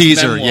 Yeah, it's for a his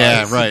teaser. memoirs.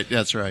 Yeah, right.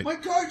 That's right. My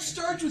card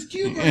starts with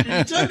Q*bert and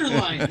it's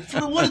underlined. That's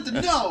what I wanted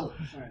to know.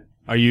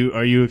 Are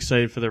you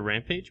excited for the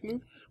Rampage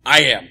movie?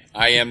 I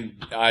am.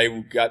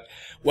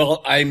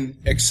 I'm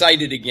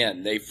excited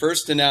again. They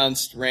first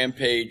announced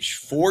Rampage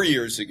 4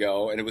 years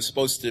ago, and it was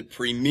supposed to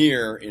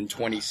premiere in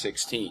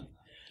 2016.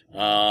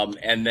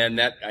 And then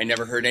I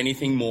never heard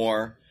anything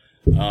more.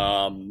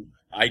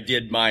 I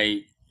did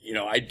my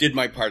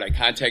part. I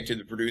contacted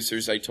the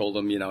producers. I told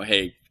them,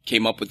 hey,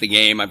 came up with the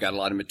game. I've got a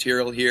lot of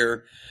material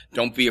here.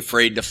 Don't be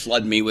afraid to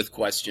flood me with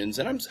questions.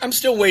 And I'm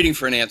still waiting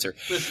for an answer.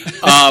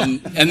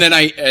 And then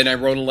I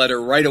wrote a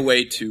letter right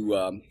away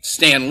to,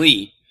 Stan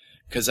Lee,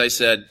 because I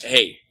said,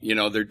 hey,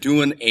 they're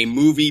doing a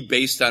movie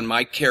based on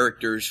my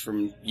characters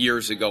from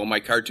years ago, my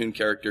cartoon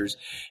characters.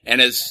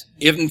 And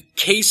in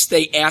case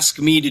they ask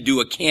me to do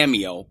a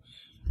cameo,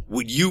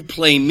 would you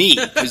play me?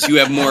 Because you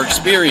have more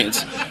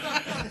experience.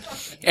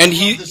 And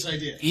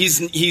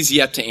he's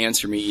yet to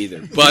answer me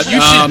either. But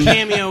You should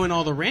cameo in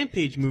all the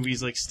Rampage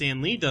movies like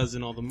Stan Lee does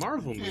in all the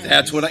Marvel movies.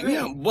 that's what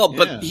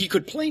but he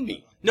could play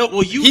me. No,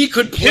 well,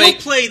 He'll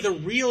play the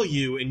real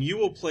you, and you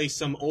will play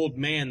some old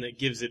man that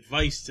gives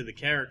advice to the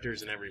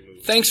characters in every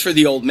movie. Thanks for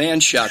the old man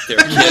shot there,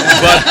 kid.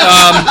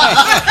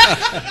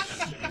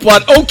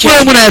 But okay. Well,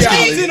 I'm gonna ask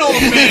He's an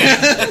old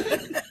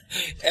man.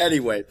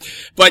 Anyway,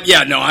 but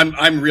yeah, no,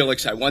 I'm real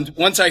excited.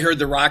 Once I heard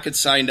the Rockets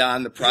signed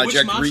on the project,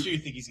 Which monster do you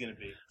think he's going to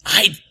be?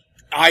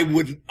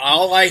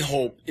 all I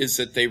hope is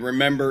that they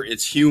remember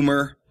its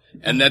humor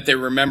and that they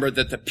remember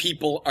that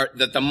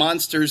that the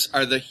monsters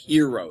are the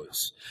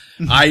heroes.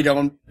 I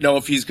don't know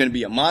if he's going to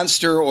be a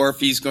monster or if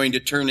he's going to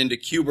turn into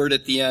Q*bert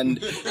at the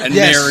end and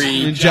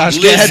and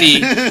Josh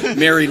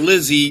marry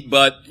Lizzie,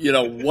 but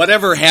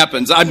whatever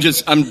happens, I'm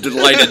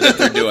delighted that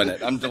they're doing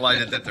it. I'm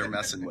delighted that they're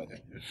messing with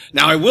it.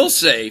 Now I will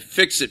say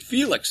Fix-It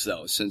Felix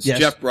though, since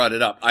Jeff brought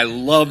it up. I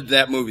loved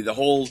that movie. The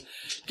whole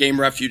Game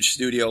Refuge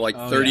studio,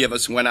 30 of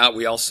us went out,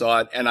 we all saw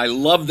it, and I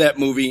loved that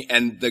movie,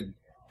 and the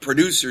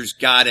producers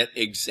got it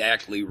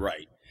exactly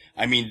right.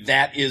 I mean,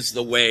 that is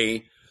the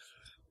way.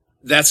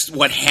 That's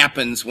what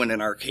happens when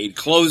an arcade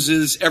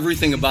closes.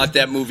 Everything about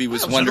that movie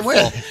was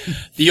wonderful.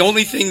 The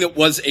only thing that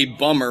was a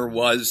bummer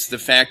was the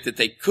fact that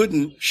they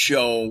couldn't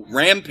show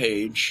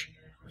Rampage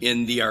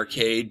in the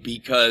arcade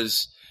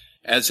because,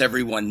 as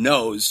everyone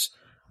knows,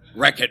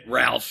 Wreck-It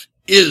Ralph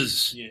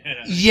is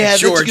Yeah,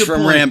 that's a George good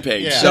from point.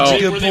 Rampage. Yeah, So that's a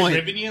good Were they point.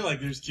 ribbing you?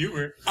 Like, there's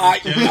Q*bert. I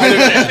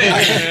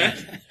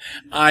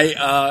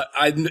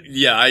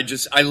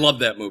love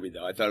that movie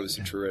though. I thought it was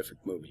a terrific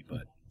movie,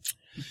 but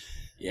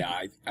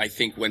yeah, I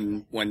think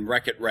when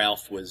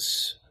Ralph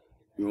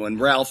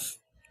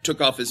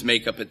took off his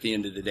makeup at the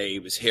end of the day, he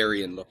was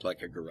hairy and looked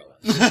like a gorilla.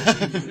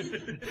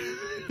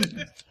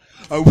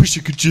 I wish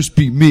it could just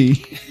be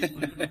me.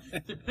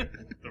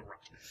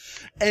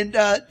 And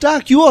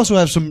Doc, you also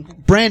have some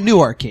brand new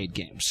arcade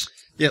games.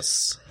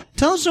 Yes.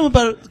 Tell us some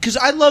about it, because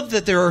I love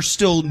that there are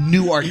still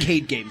new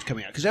arcade games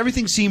coming out, because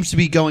everything seems to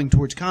be going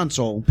towards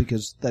console,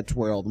 because that's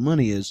where all the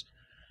money is.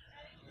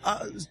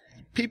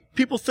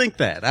 People think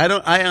that.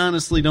 I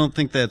honestly don't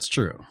think that's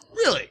true.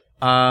 Really?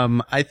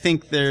 I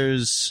think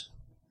there's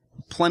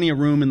plenty of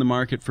room in the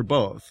market for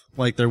both,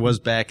 like there was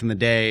back in the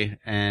day,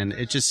 and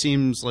it just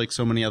seems like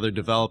so many other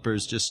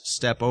developers just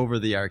step over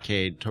the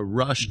arcade to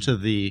rush to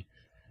the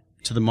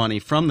money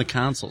from the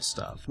console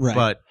stuff. Right.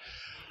 But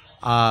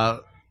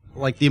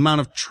like the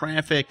amount of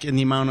traffic and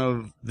the amount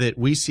of that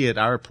we see at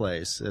our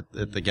place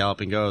at the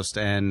Galloping Ghost,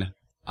 and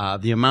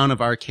the amount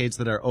of arcades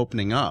that are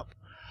opening up,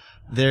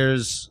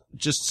 there's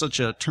just such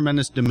a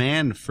tremendous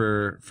demand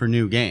for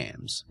new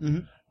games.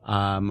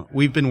 Mm-hmm.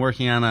 We've been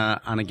working on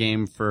a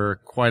game for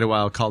quite a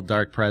while called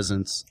Dark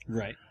Presence.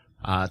 Right.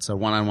 It's a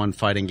one-on-one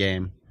fighting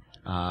game.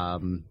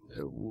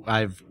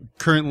 I've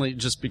currently,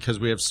 just because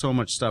we have so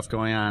much stuff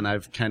going on,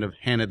 I've kind of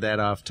handed that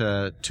off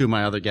to two of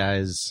my other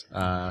guys,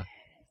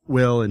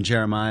 Will and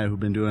Jeremiah, who've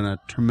been doing a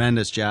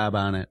tremendous job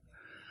on it.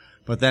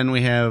 But then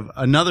we have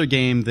another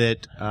game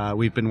that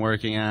we've been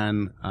working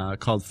on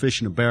called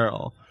Fish in a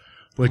Barrel,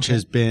 which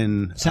has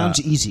been... Sounds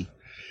easy.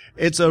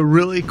 It's a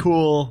really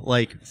cool,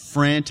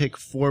 frantic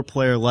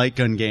 4-player light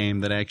gun game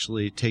that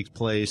actually takes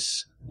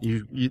place.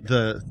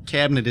 The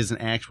cabinet is an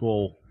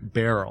actual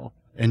barrel,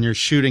 and you're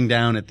shooting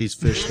down at these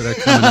fish that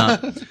are coming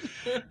up.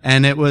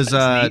 And it was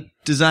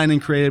designed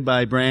and created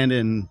by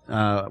Brandon,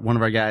 one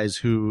of our guys,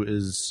 who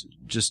is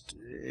just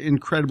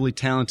incredibly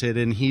talented,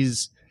 and he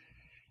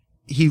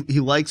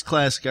likes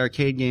classic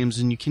arcade games,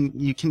 and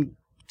you can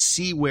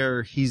see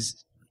where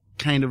he's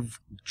kind of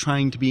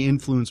trying to be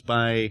influenced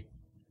by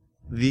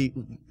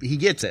he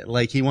gets it.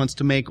 Like, he wants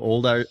to make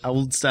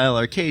old style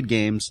arcade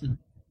games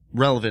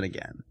relevant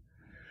again.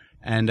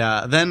 And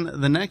then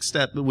the next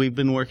step, we've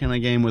been working on a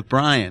game with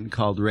Brian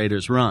called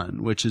Raiders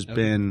Run, which has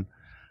been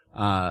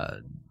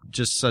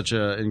just such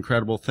an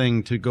incredible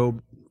thing to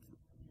go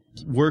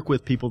work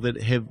with people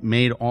that have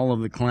made all of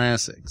the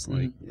classics.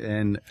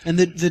 And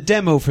the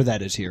demo for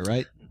that is here,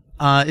 right?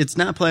 it's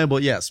not playable,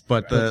 yes,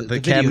 but the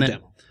video cabinet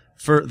demo.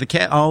 for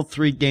the all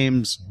three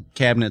games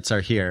cabinets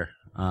are here.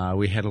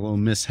 We had a little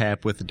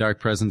mishap with the Dark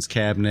Presence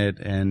cabinet,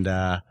 and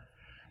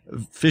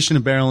Fish in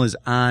a Barrel is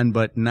on,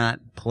 but not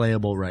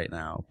playable right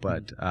now.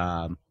 But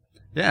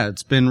yeah,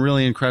 it's been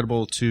really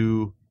incredible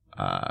to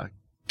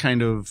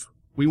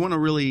we want to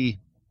really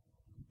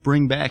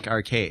bring back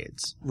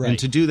arcades, Right. and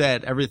to do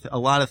that, a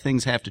lot of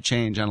things have to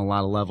change on a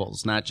lot of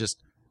levels.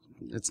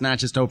 It's not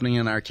just opening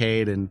an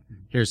arcade and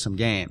here's some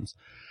games.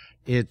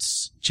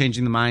 It's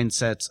changing the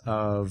mindsets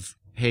of,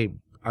 hey,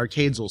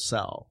 arcades will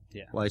sell.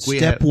 Yeah. Like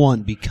Step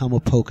one, become a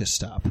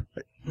Pokestop.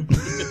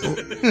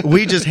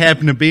 we just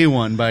happen to be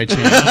one by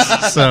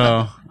chance.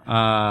 So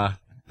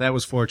that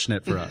was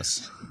fortunate for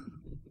us.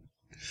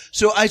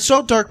 So I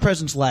saw Dark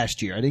Presence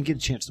last year. I didn't get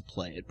a chance to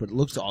play it, but it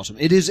looks awesome.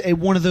 It is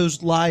one of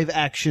those live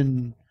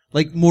action,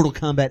 like Mortal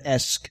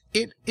Kombat-esque.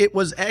 It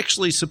was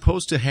actually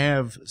supposed to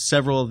have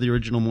several of the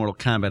original Mortal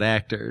Kombat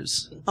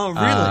actors. Oh,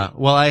 really?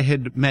 Well, I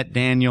had met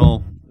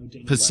Daniel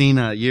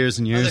Pacina years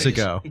and years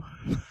ago.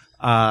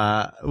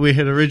 We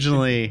had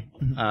originally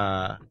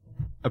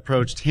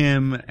approached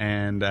him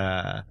and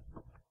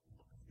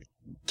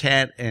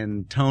Kat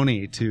and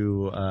Tony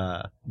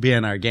to be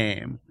in our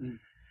game.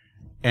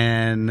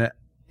 And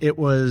they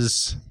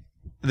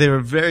were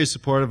very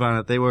supportive on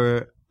it. They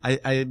were,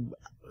 it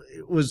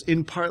was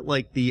in part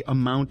like the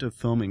amount of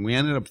filming. We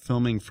ended up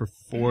filming for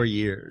 4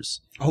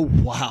 years. Oh,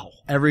 wow.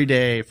 Every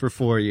day for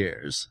 4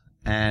 years.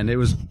 And it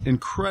was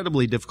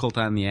incredibly difficult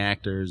on the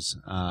actors.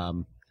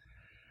 Were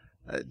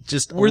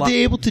they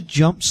able to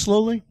jump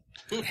slowly?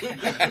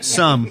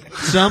 Some.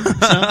 Some?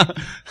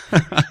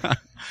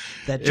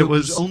 That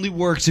joke only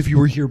works if you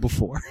were here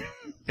before.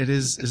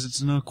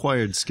 It's an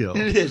acquired skill.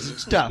 It is.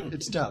 It's tough.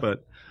 It's tough.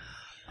 But,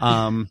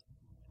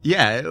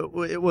 yeah,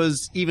 it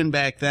was even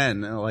back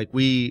then. Like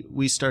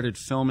we started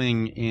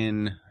filming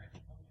in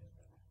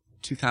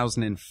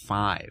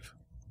 2005,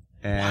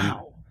 and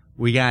Wow.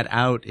 we got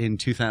out in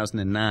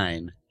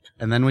 2009,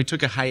 and then we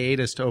took a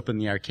hiatus to open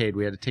the arcade.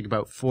 We had to take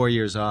about 4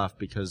 years off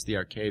because the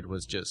arcade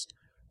was just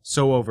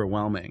so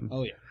overwhelming.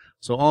 Oh, yeah.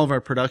 So all of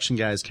our production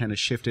guys kind of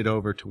shifted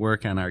over to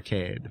work on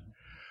arcade.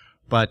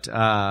 But,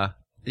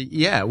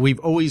 yeah, we've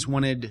always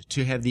wanted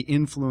to have the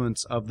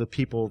influence of the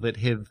people that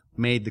have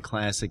made the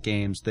classic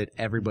games that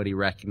everybody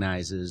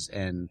recognizes.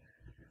 And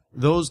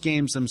those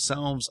games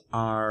themselves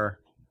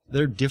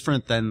they're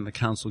different than the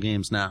console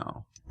games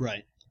now.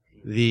 Right.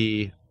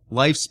 The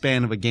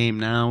lifespan of a game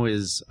now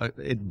is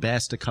at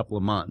best a couple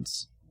of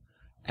months.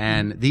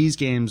 And these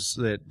games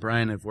that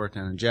Brian have worked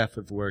on and Jeff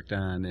have worked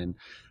on and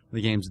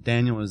the games that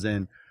Daniel was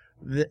in,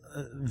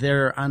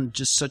 they're on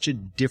just such a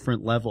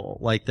different level.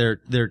 Like they're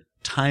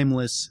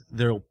timeless.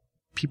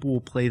 People will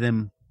play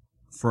them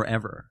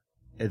forever.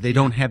 They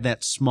don't have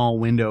that small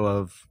window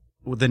of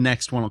the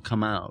next one will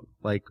come out.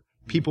 Like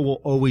people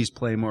will always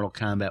play Mortal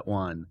Kombat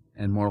 1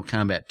 and Mortal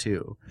Kombat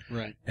 2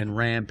 Right. and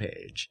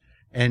Rampage.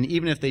 And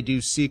even if they do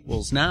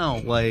sequels now,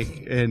 like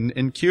in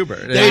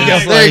Qbert. There you go.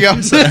 There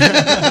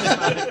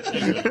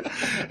you go.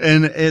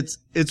 And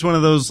it's one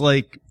of those,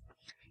 like,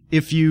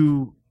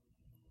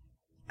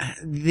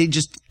 they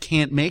just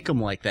can't make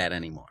them like that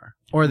anymore.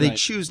 Or they Right.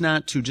 choose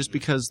not to just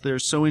because they're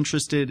so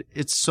interested.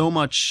 It's so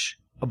much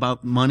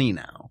about money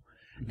now.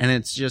 And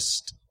it's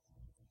just,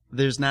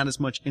 there's not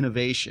as much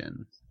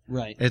innovation.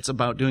 Right. It's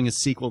about doing a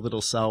sequel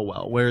that'll sell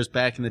well. Whereas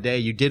back in the day,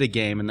 you did a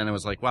game and then it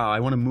was like, wow,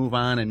 I want to move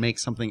on and make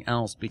something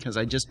else because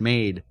I just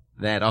made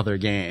that other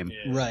game.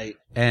 Right.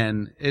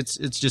 And it's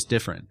just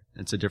different.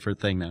 It's a different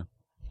thing now.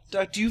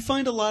 Doc, do you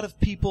find a lot of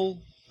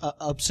people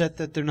upset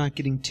that they're not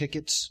getting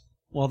tickets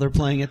while they're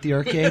playing at the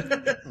arcade?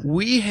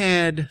 We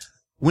had,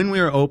 when we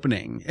were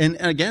opening, and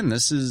again,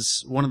 this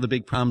is one of the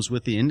big problems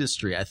with the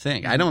industry, I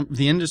think.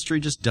 The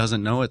industry just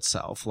doesn't know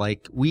itself.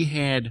 Like, we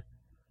had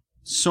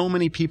so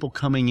many people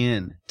coming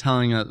in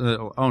telling us,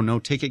 oh, no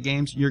ticket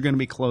games? You're going to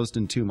be closed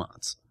in 2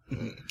 months.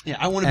 Yeah,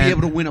 I want to be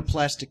able to win a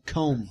plastic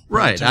comb.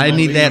 Right. I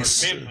need that.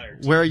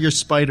 Where are your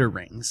spider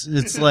rings?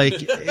 It's like,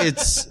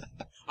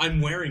 I'm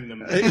wearing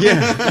them.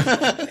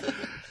 yeah.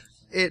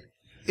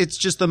 It's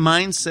just the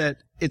mindset.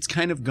 It's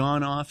kind of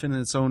gone off in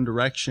its own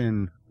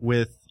direction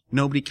with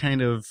nobody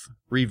kind of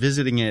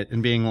revisiting it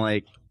and being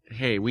like,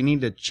 hey, we need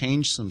to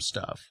change some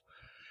stuff.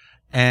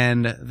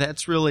 And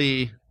that's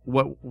really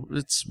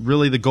it's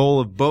really the goal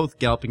of both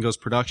Galloping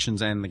Ghost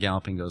Productions and the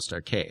Galloping Ghost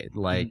Arcade.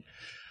 Like,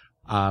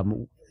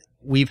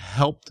 we've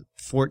helped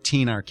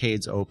 14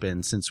 arcades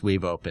open since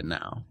we've opened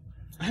now.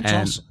 That's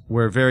and awesome.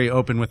 we're very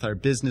open with our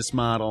business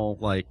model.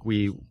 Like,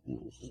 we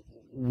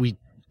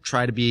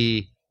try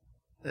to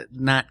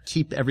not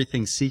keep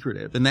everything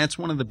secretive. And that's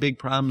one of the big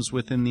problems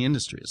within the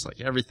industry. It's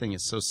like everything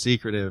is so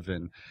secretive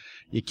and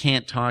you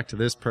can't talk to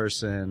this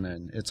person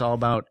and it's all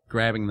about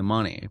grabbing the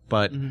money.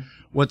 But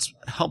what's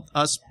helped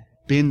us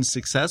been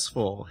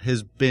successful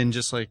has been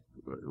just like,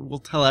 we'll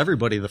tell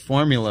everybody the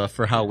formula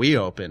for how we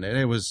open. And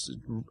it was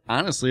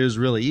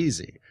really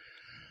easy.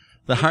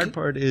 The hard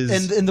part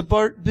is, and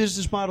the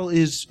business model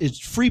is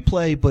free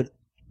play, but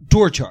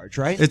door charge,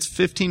 right? it's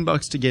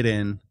 $15 to get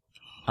in.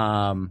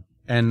 And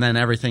then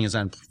everything is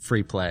on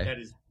free play. That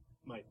is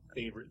my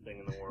favorite thing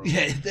in the world.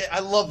 Yeah, I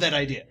love that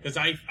idea. Because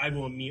I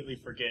will immediately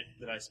forget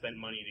that I spent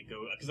money to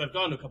go, because I've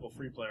gone to a couple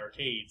free play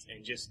arcades,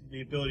 and just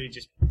the ability to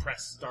just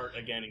press start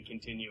again and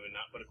continue and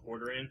not put a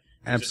quarter in.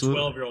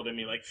 Absolutely. There's a 12-year-old in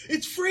me like,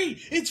 it's free,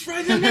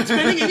 I'm not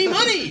spending any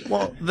money.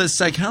 Well, the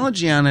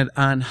psychology on it,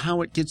 on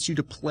how it gets you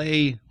to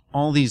play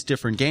all these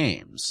different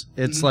games.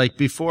 It's like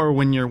before,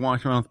 when you're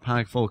walking around with a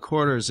pocket full of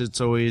quarters,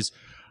 it's always,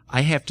 I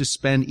have to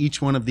spend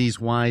each one of these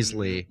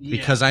wisely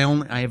because I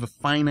have a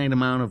finite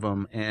amount of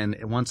them, and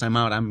once I'm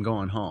out, I'm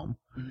going home.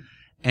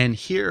 And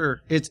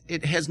here,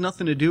 it has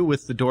nothing to do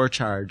with the door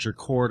charge or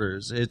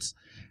quarters.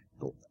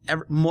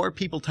 More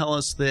people tell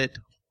us that,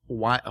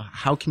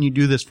 how can you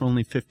do this for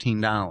only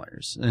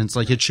 $15? And it's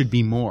like, it should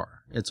be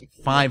more. It's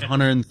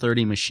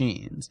 530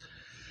 machines.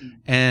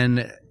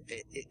 And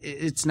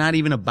it's not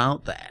even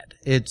about that.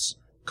 It's,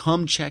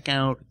 come check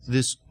out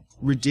this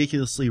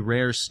ridiculously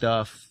rare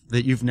stuff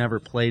that you've never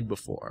played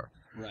before.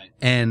 Right.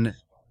 And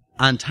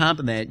on top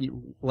of that,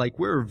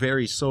 we're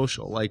very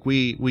social. Like,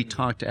 we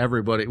talk to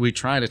everybody. We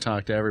try to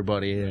talk to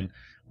everybody, and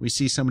we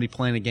see somebody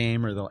playing a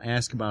game, or they'll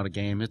ask about a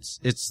game.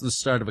 It's the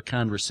start of a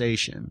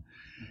conversation.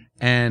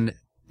 And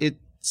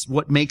it's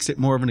what makes it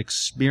more of an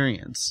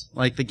experience.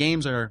 Like, the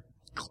games are,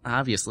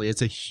 obviously,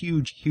 it's a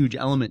huge, huge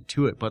element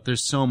to it, but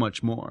there's so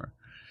much more.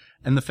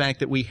 And the fact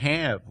that we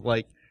have,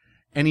 like,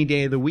 any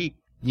day of the week,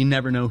 you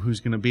never know who's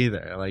going to be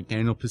there. Like,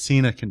 Daniel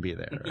Pacina can be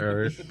there,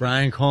 or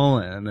Brian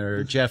Colin,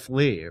 or Jeff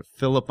Lee, or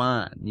Philip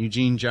Ahn,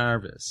 Eugene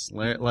Jarvis.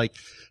 Like,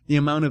 the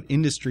amount of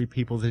industry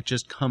people that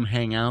just come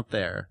hang out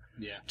there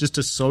just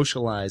to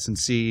socialize and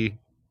see,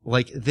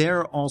 like,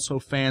 they're also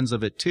fans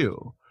of it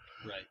too.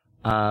 Right.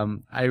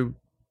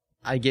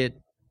 I get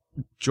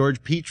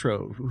George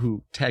Petro,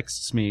 who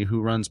texts me,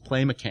 who runs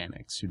Play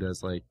Mechanics, who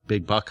does, like,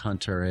 Big Buck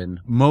Hunter and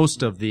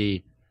most of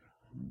the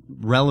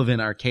relevant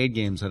arcade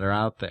games that are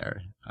out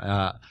there.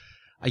 I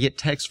get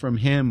texts from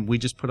him. We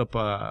just put up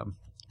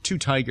 2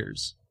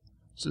 Tigers.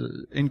 It's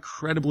an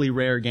incredibly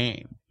rare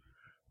game.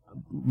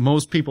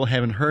 Most people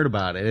haven't heard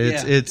about it.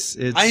 It's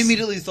I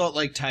immediately thought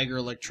like Tiger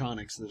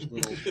Electronics, those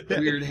little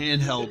weird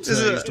handhelds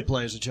that I used to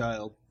play as a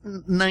child.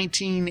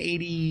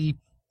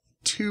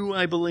 1982,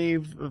 I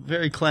believe, a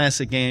very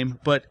classic game.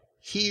 But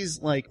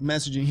he's like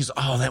messaging. He's,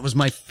 oh, that was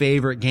my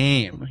favorite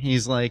game.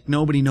 He's like,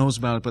 nobody knows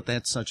about it, but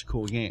that's such a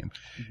cool game.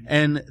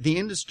 And the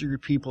industry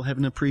people have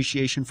an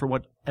appreciation for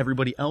what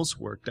everybody else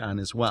worked on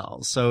as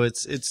well. So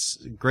it's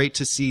great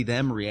to see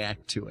them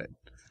react to it.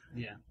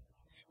 Yeah.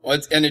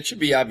 Well, and it should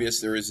be obvious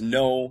there is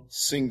no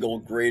single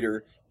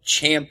greater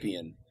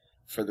champion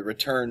for the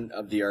return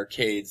of the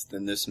arcades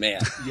than this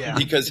man. Yeah.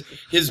 Because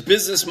his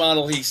business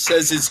model, he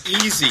says, is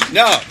easy.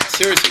 No,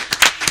 seriously.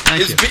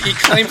 He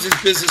claims his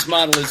business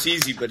model is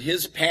easy, but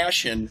his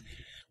passion,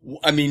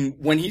 I mean,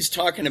 when he's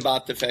talking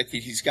about the fact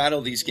that he's got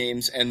all these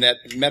games and that,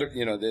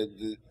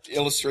 the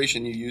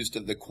illustration you used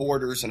of the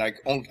quarters, and I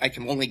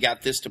can only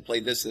got this to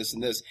play this, this,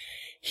 and this,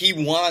 he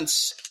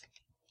wants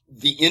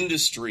the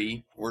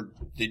industry, or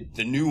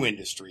the new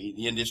industry,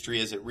 the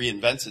industry as it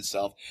reinvents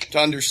itself, to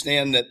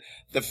understand that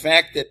the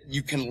fact that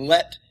you can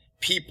let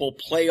people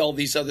play all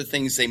these other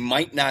things they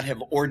might not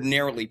have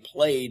ordinarily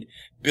played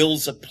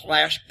builds a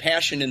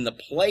passion in the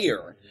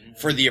player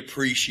for the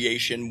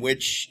appreciation,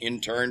 which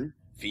in turn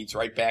feeds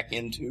right back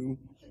into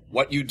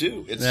what you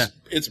do.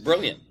 It's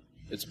brilliant.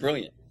 It's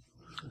brilliant.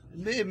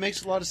 It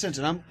makes a lot of sense,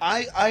 and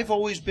I've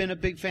always been a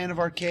big fan of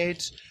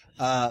arcades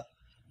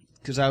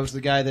because I was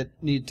the guy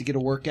that needed to get a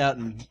workout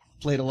and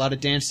played a lot of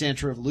Dance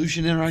Dance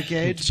Revolution in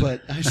arcades,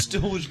 but I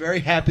still was very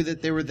happy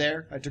that they were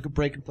there. I took a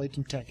break and played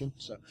some Tekken,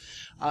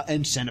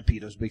 and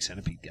Centipede. I was a big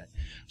Centipede guy.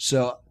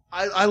 So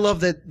I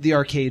love that the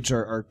arcades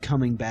are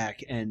coming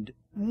back, and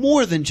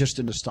more than just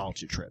a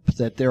nostalgia trip,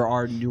 that there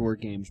are newer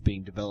games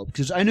being developed.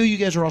 Because I know you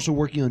guys are also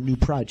working on new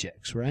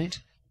projects, right?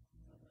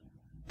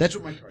 That's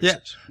what my card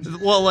says.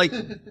 Well, like,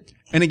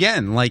 and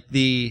again, like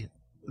the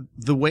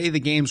way the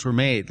games were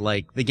made,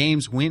 like the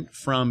games went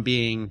from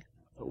being,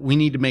 we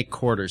need to make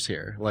quarters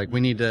here. Like,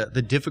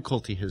 the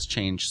difficulty has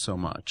changed so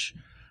much.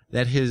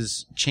 That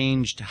has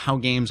changed how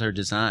games are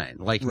designed.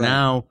 Like,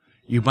 now,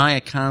 you buy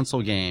a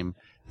console game,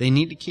 they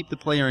need to keep the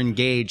player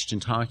engaged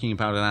and talking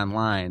about it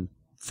online.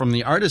 From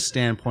the artist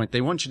standpoint,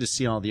 they want you to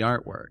see all the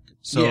artwork.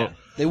 So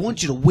they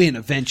want you to win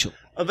eventually.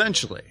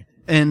 Eventually.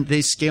 And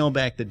they scale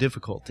back the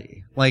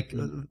difficulty. Like,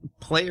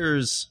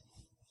 players,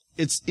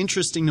 it's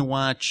interesting to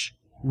watch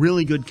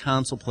really good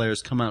console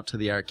players come out to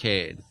the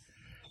arcade.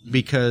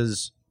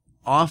 Because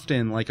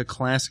often, like, a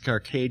classic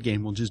arcade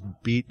game will just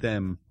beat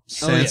them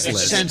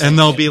senseless. And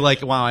they'll be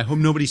like, wow, I hope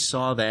nobody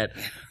saw that.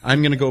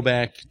 I'm going to go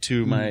back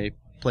to my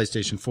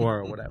PlayStation 4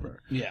 or whatever.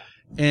 Yeah.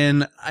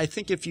 And I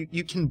think if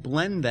you can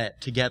blend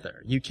that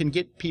together, you can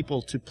get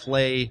people to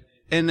play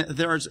And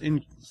there's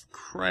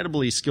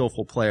incredibly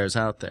skillful players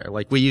out there.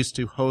 Like we used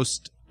to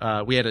host,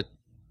 we had a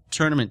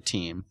tournament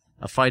team,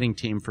 a fighting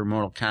team for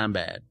Mortal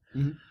Kombat.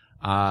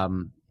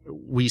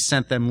 We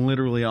sent them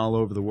literally all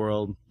over the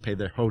world, paid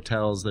their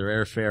hotels, their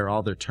airfare,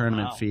 all their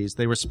tournament fees.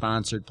 They were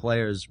sponsored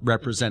players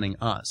representing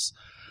us.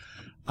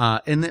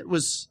 And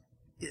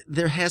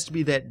there has to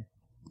be that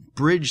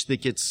bridge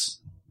that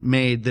gets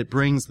made that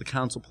brings the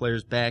console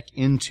players back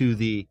into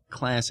the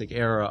classic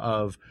era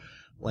of,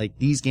 like,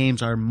 these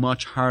games are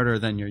much harder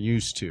than you're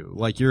used to.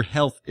 Like, your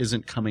health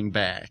isn't coming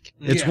back.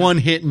 It's one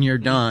hit and you're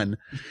done.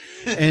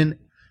 And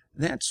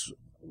that's,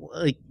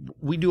 like,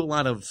 we do a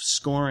lot of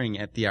scoring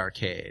at the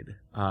arcade.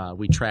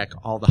 We track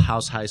all the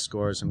house high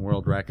scores and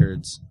world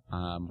records.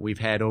 We've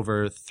had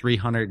over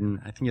 300, and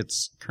I think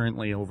it's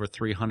currently over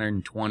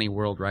 320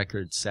 world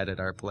records set at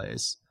our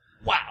place.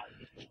 Wow.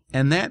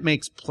 And that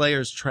makes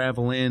players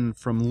travel in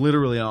from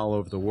literally all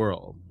over the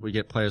world. We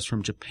get players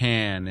from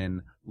Japan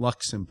and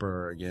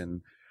Luxembourg,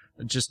 and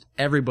just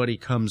everybody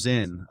comes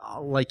in.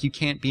 Like, you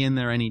can't be in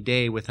there any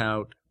day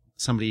without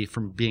somebody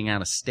from being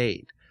out of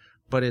state.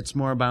 But it's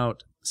more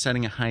about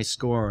setting a high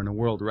score and a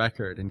world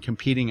record and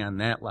competing on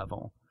that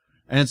level.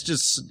 And it's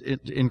just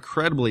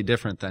incredibly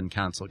different than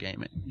console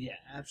gaming. Yeah,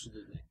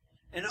 absolutely.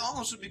 And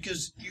also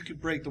because you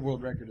could break the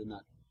world record and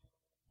not,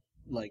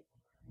 like,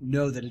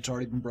 know that it's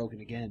already been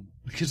broken again.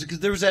 Because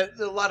there was a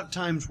lot of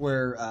times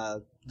where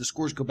the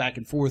scores go back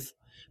and forth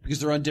because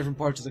they're on different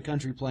parts of the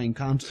country playing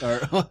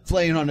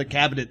playing on a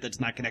cabinet that's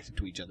not connected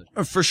to each other.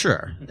 For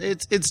sure.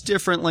 It's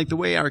different. Like the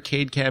way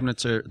arcade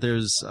cabinets are,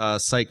 there's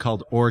a site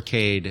called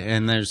Orcade,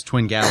 and there's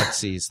Twin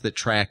Galaxies that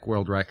track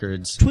world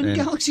records. Twin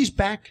Galaxies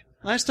back?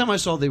 Last time I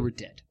saw they were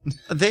dead.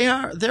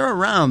 They're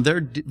around.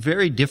 They're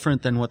very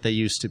different than what they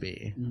used to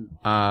be.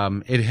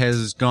 It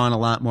has gone a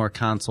lot more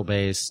console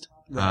based.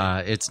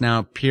 Right. It's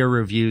now peer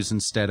reviews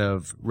instead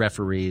of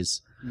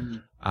referees.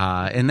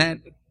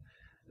 And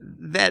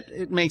that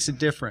it makes it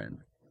different.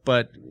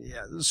 But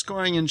yeah, the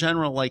scoring in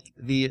general, like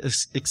the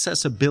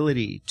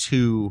accessibility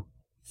to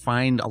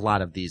find a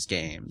lot of these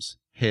games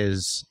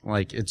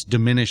it's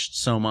diminished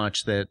so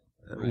much that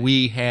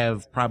we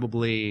have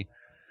probably,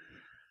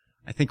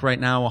 I think right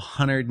now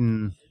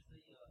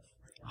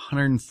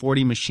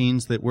 140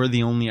 machines that we're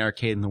the only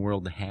arcade in the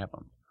world to have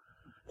them.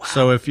 Wow.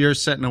 So if you're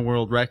setting a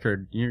world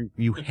record,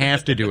 you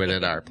have to do it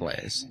at our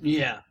place.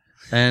 Yeah.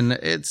 And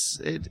it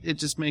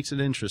just makes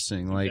it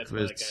interesting. Like, that's why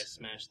that guy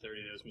smashed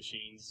 30 of those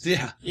machines.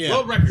 Yeah.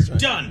 World record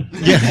done.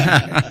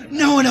 Yeah.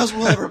 No one else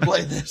will ever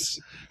play this.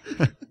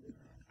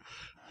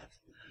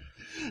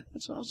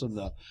 That's awesome,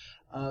 though.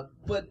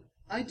 But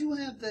I do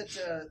have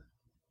that.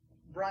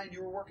 Brian,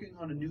 you were working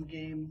on a new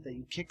game that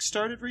you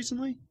kickstarted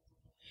recently?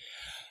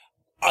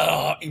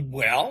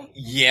 Well,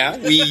 yeah,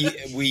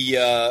 we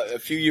a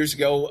few years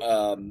ago,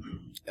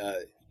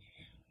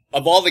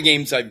 of all the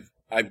games I've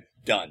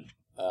done,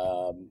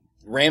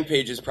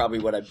 Rampage is probably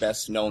what I'm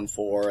best known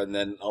for, and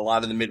then a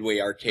lot of the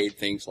Midway arcade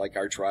things like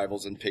Arch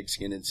Rivals and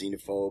Pigskin and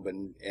Xenophobe,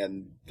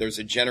 and there's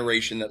a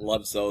generation that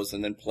loves those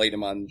and then played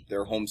them on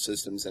their home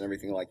systems and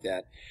everything like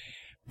that.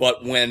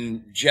 But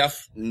when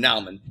Jeff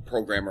Nauman,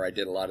 programmer I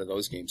did a lot of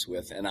those games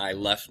with, and I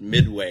left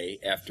Midway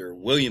after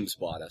Williams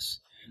bought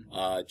us,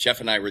 Jeff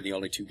and I were the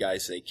only two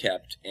guys they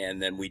kept,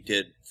 and then we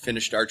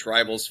finished Arch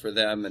Rivals for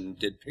them and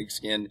did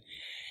Pigskin,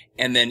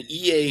 and then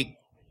EA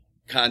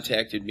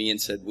contacted me and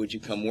said, would you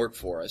come work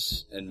for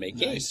us and make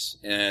games?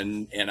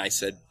 And I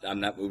said, I'm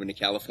not moving to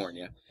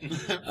California.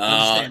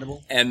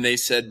 Understandable. And they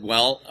said,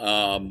 well,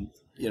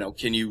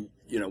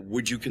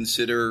 would you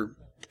consider,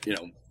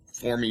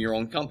 forming your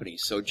own company?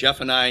 So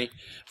Jeff and I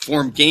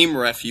formed Game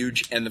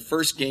Refuge, and the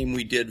first game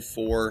we did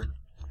for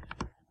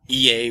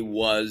EA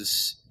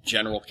was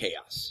General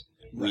Chaos.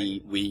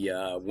 Right. We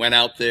went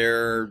out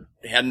there,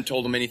 hadn't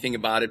told them anything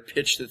about it,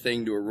 pitched the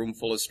thing to a room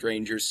full of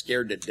strangers,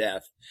 scared to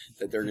death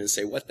that they're going to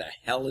say, what the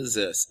hell is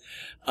this?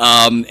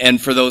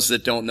 And for those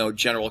that don't know,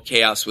 General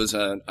Chaos was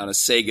on a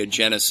Sega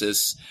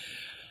Genesis,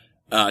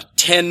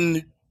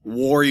 10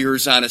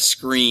 warriors on a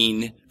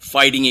screen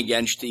fighting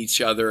against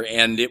each other,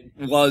 and it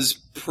was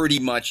pretty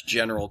much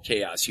General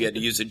Chaos. You had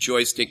to use a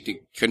joystick to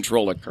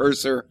control a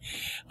cursor.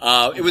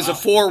 It was a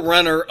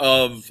forerunner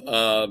of,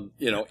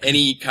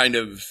 any kind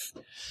of,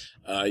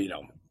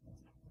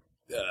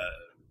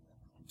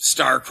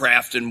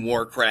 StarCraft and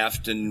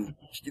Warcraft and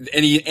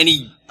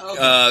any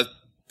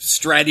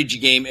strategy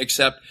game,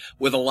 except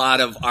with a lot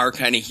of our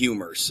kind of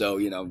humor. So,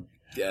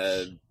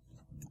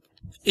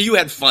 you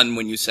had fun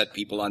when you set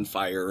people on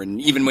fire,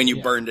 and even when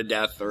you burned to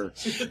death or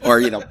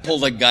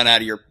pulled a gun out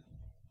of your.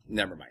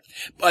 Never mind.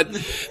 But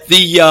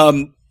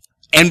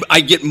and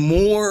I get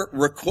more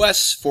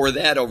requests for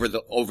that over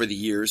the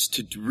years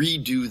to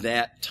redo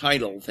that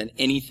title than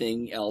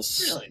anything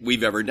else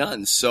we've ever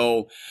done.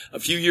 So a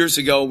few years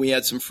ago, we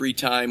had some free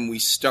time. We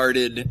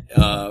started.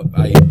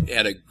 I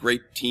had a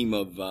great team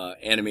of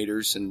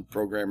animators and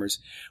programmers.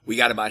 We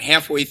got about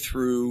halfway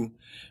through.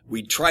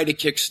 We tried a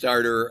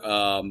Kickstarter.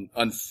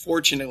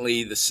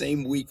 Unfortunately, the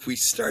same week we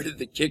started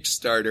the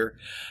Kickstarter,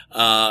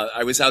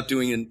 I was out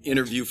doing an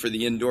interview for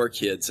the Indoor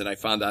Kids, and I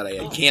found out I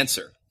had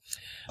cancer.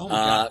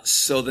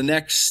 So the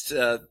next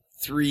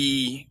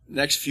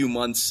next few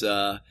months,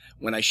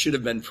 when I should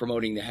have been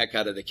promoting the heck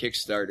out of the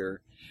Kickstarter,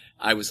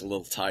 I was a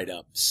little tied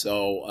up.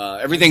 So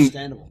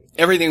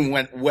everything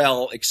went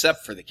well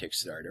except for the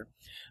Kickstarter.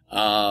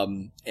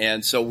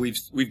 And so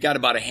we've got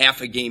about a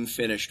half a game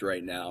finished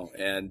right now,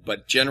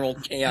 but General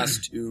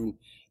Chaos 2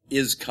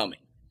 is coming.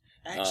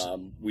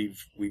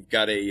 We've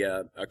got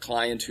a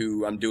client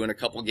who I'm doing a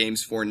couple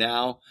games for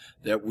now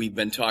that we've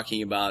been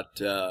talking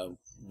about,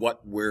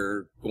 what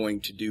we're going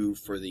to do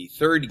for the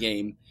third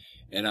game,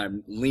 and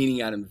I'm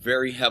leaning on him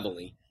very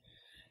heavily,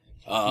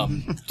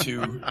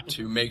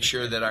 to make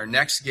sure that our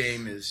next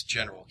game is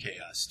General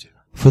Chaos 2.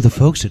 For the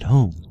folks at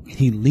home,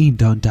 he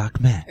leaned on Doc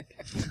Matt.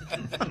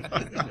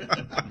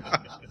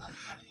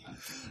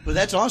 But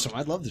that's awesome.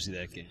 I'd love to see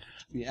that game.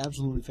 It'd be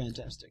absolutely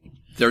fantastic.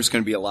 There's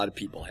going to be a lot of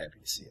people happy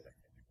to see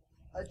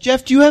it.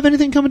 Jeff, do you have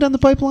anything coming down the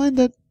pipeline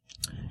that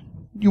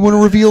you want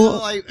to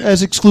reveal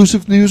as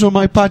exclusive news on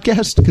my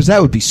podcast? Because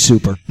that would be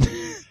super.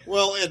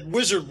 Well, at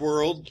Wizard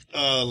World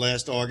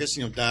last August,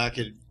 Doc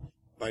had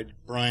invited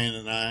Brian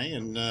and I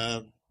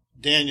and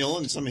Daniel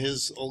and some of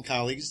his old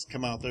colleagues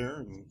come out there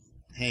and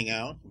hang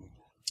out.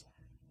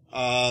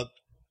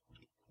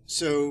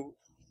 So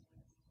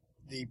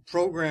the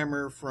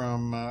programmer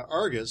from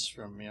Argus,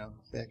 from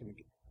back in the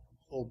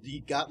old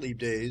Gottlieb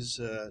days,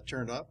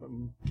 turned up,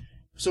 and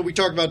so we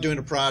talked about doing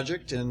a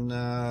project,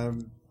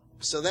 and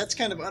so that's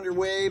kind of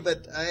underway,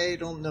 but I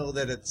don't know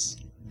that it's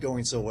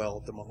going so well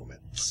at the moment.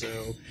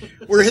 So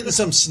we're hitting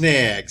some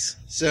snags.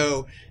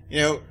 So,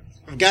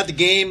 I've got the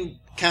game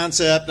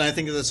concept, and I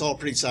think that's all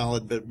pretty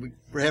solid, but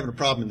we're having a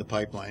problem in the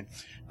pipeline.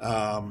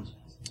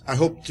 I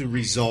hope to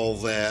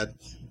resolve that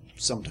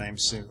sometime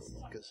soon,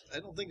 because I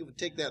don't think it would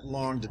take that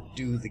long to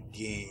do the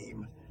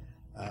game.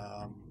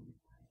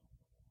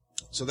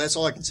 So that's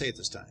all I can say at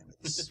this time.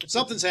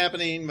 Something's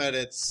happening, but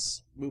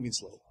it's moving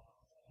slow.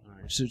 All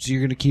right, so you're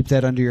going to keep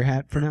that under your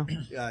hat for now?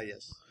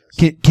 Yes.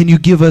 Can you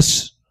give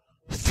us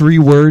 3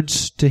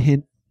 words to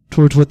hint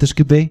towards what this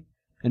could be,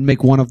 and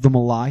make one of them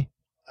a lie?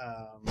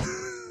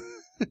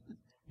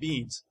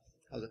 Beans.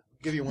 I'll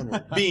give you one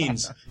word.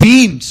 Beans.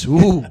 Beans.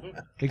 Ooh,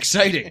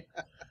 exciting.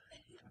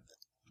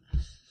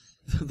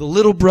 The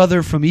little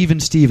brother from Even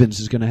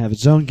Stevens is going to have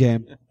its own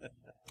game.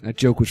 That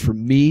joke was for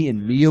me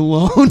and me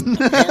alone.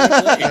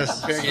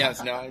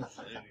 Yes, no,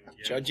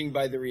 judging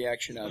by the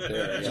reaction out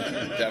there,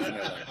 yeah,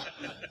 definitely.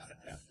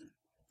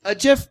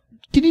 Jeff,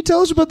 can you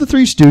tell us about the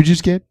Three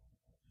Stooges game?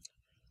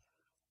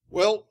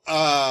 Well,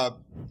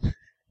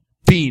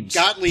 Beans.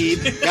 Gottlieb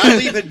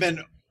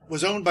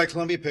was owned by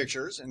Columbia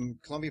Pictures,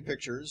 and Columbia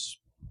Pictures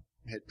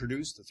had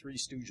produced the Three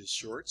Stooges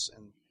shorts,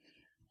 and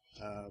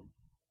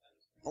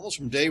almost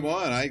from day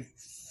one, I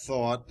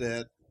thought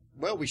that,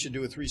 we should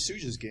do a Three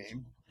Stooges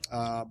game,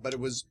 but it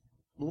was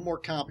a little more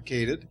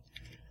complicated,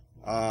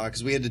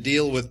 because we had to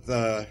deal with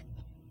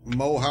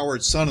Mo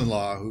Howard's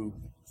son-in-law, who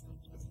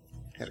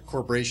had a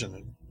corporation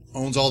that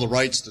owns all the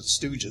rights to the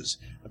Stooges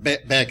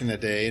back in the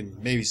day, and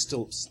maybe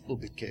still a little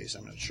bit the case,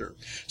 I'm not sure.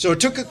 So it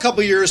took a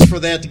couple years for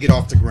that to get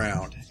off the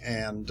ground,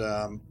 and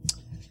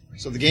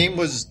so the game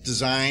was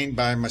designed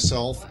by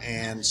myself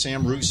and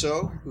Sam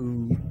Russo,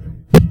 who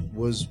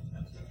was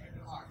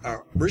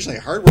originally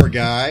a hardware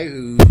guy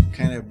who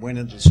kind of went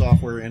into the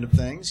software end of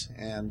things,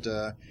 and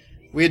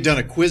we had done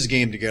a quiz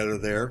game together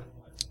there.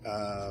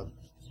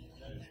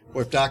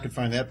 If Doc could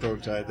find that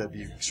prototype, that'd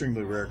be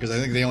extremely rare, because I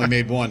think they only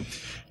made one.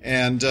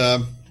 And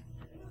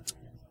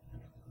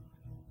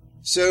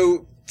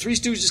so Three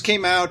Stooges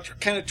came out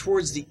kind of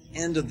towards the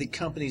end of the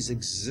company's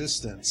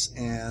existence,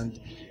 and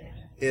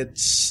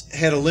it's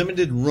had a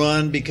limited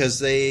run because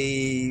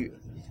they,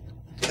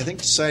 I think,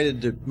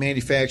 decided to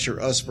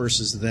manufacture Us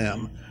versus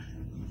Them,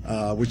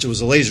 which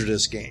was a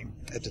Laserdisc game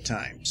at the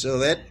time. So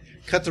that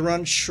cut the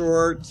run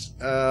short,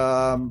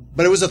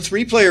 but it was a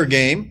 3-player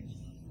game.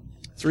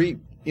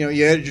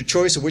 You had your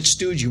choice of which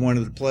Stooge you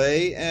wanted to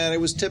play, and it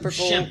was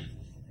typical. Shemp.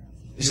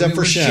 Except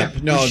for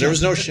Shemp. No, there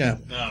was no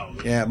Shemp. No.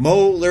 Yeah,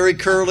 Mo, Larry,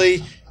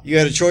 Curly, you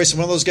had a choice of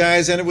one of those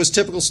guys, and it was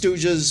typical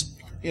Stooges,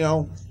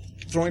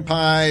 throwing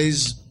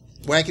pies,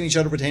 whacking each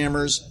other with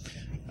hammers,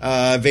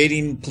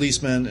 evading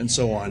policemen, and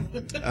so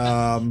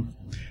on.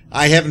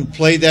 I haven't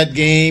played that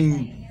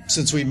game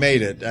since we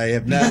made it. I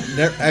have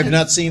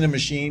not seen a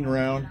machine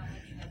around.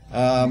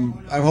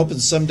 I'm hoping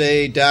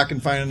someday Doc can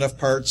find enough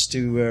parts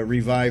to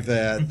revive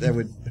that.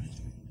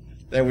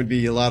 That would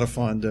be a lot of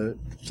fun to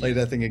play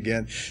that thing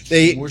again.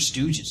 More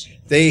Stooges.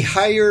 They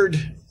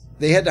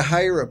had to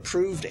hire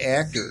approved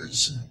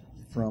actors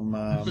from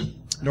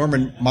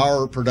Norman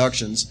Maurer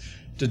Productions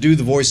to do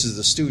the voices of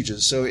the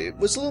Stooges. So it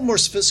was a little more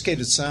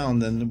sophisticated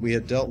sound than we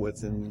had dealt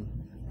with in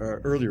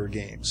earlier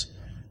games.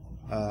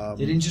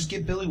 They didn't just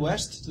get Billy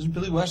West? Doesn't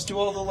Billy West do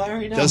all the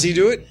Larry now? Does he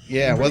do it?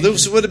 Yeah. Well,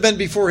 this would have been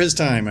before his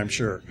time, I'm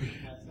sure.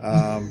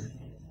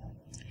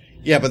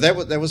 Yeah, but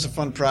that was a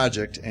fun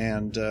project,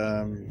 and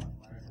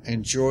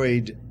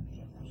enjoyed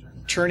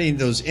turning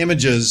those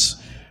images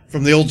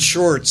from the old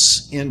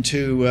shorts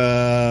into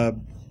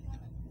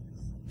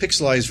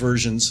pixelized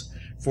versions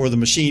for the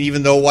machine,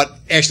 even though what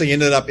actually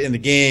ended up in the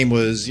game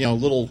was,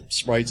 little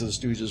sprites of the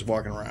Stooges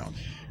walking around.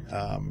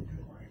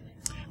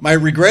 My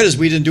regret is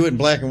we didn't do it in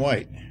black and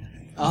white.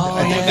 Oh,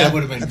 that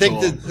would have been I think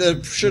cool.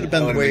 that should have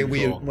been the That way would've we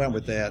been cool. went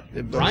with that. But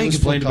it Brian was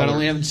complained full about color.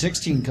 only having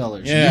 16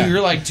 colors. Yeah.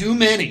 You're like, too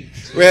many.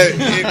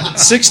 Well,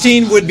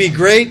 16 would be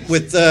great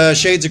with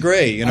Shades of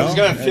Grey, I was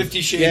going to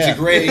 50 Shades Yeah. of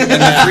Grey, and the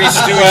Three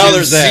Stooges Well,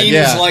 there's that, seems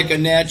yeah. like a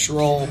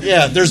natural.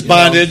 Yeah, there's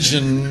bondage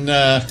and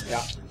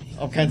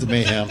all kinds of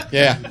mayhem.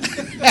 Yeah.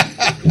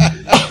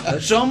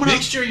 So I'm gonna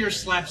Make sure your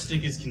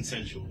slapstick is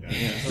consensual,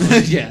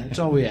 guys. yeah, that's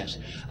all we ask.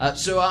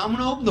 So I'm going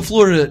to open the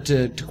floor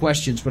to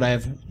questions, but I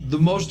have the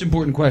most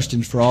important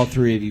questions for all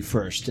three of you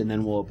first, and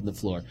then we'll open the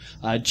floor.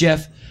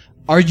 Jeff,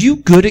 are you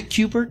good at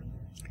Cubert?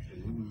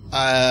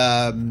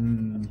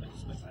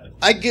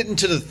 I get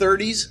into the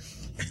 30s.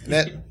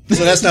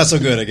 So that's not so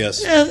good, I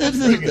guess. Yeah, that's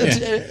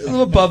a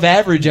little above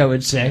average, I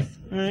would say.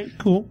 All right,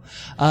 cool.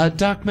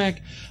 Doc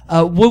Mac,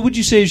 what would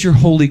you say is your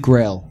holy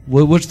grail?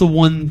 What's the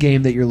one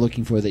game that you're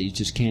looking for that you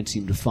just can't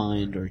seem to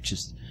find or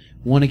just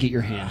want to get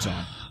your hands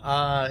on?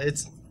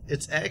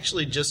 It's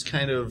actually just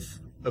kind of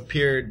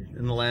appeared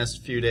in the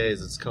last few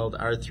days. It's called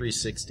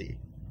R360.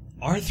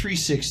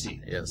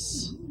 R360.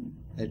 Yes.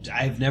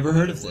 I've never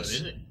heard of What this.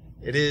 is it?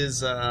 It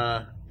is.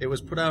 It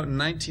was put out in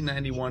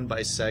 1991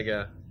 by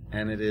Sega,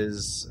 and it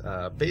is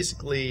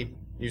basically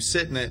you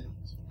sit in it,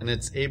 and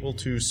it's able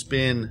to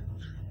spin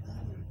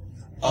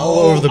all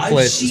over the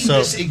place. I've seen So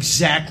this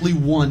exactly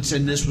once,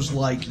 and this was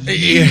like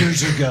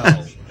years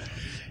ago.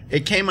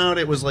 it came out.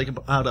 It was like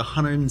about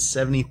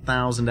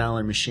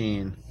 $170,000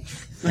 machine,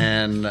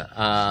 and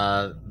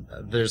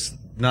there's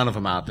none of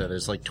them out there.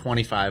 There's like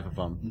 25 of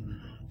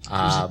them. It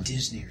was at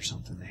Disney or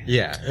something there.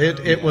 Yeah,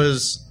 it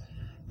was.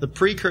 The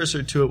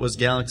precursor to it was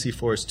Galaxy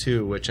Force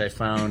 2, which I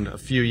found a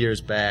few years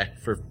back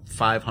for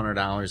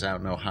 $500 out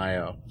in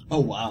Ohio.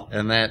 Oh, wow.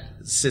 And that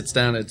sits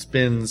down, it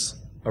spins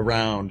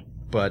around,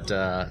 but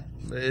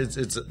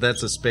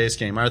that's a space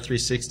game.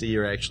 R360,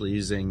 you're actually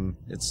using,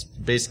 it's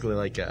basically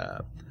like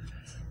a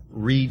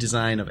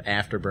redesign of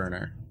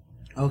Afterburner.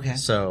 Okay.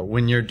 So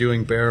when you're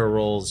doing barrel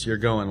rolls, you're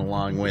going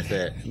along with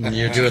it. When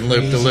you're doing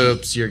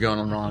loop-de-loops, you're going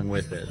along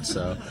with it.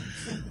 So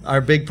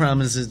our big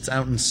problem is it's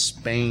out in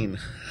Spain.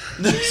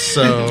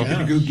 So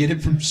Gonna go get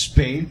it from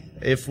Spain?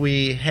 if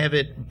we have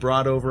it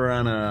brought over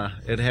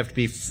it'd have to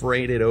be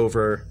freighted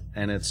over,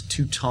 and it's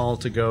too tall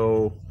to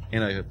go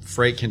in a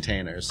freight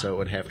container, so it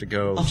would have to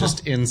go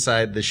just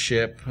inside the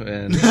ship.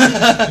 And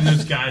And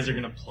those guys are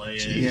gonna play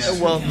it. Yeah.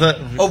 well,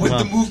 With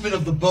the movement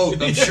of the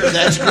boat, I'm sure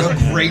that's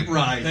a great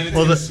ride. Then it's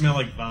Well, gonna the- smell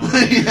like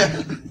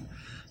vomit.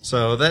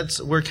 so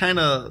we're kind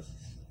of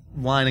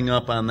lining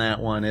up on that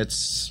one.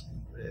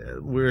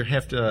 We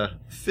have to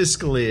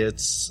fiscally,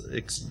 it's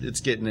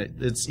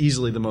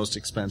easily the most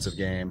expensive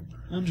game.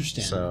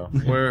 Understand. So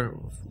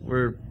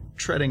we're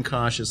treading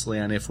cautiously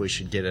on if we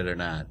should get it or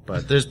not.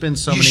 But there's been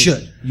so You many.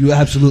 should. You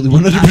absolutely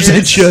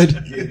 100%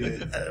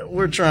 should.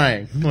 We're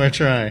trying.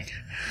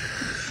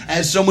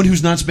 As someone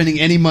who's not spending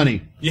any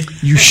money, Yeah.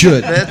 you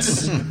should.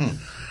 That's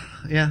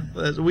yeah.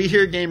 We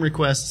hear game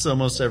requests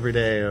almost every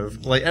day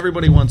of like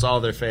everybody wants all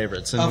their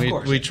favorites, and Of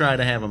course. we try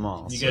to have them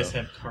all. You so. guys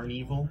have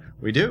Carnival?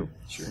 We do.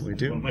 Sure, we One of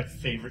do. my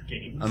favorite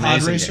games.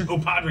 Amazing Racer? game.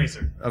 Oh, Pod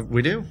Racer.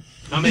 We do.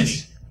 How many?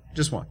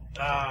 Just one.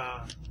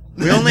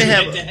 We We only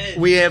Head-to-head.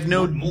 have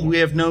One more. we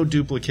have no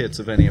duplicates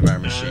of any of our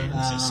machines,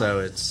 so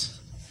it's.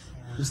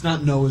 It's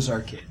not Noah's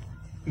Arcade.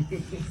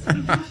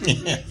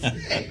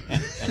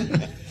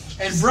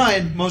 And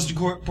Brian, most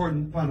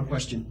important final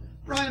question.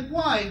 Brian,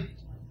 why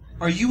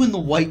are you in the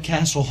White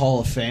Castle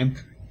Hall of Fame?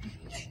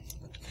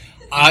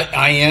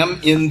 I am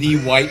in the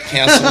White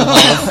Castle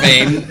Hall of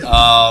Fame.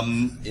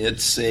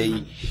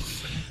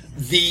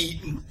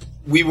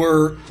 We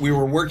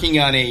were working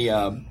on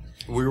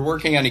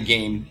a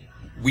game.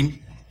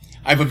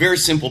 I have a very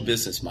simple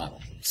business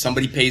model.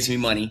 Somebody pays me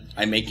money,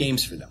 I make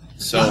games for them.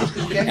 So,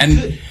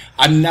 and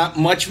I'm not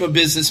much of a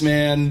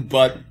businessman,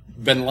 but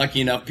been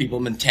lucky enough. People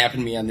have been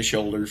tapping me on the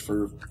shoulder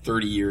for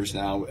 30 years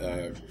now,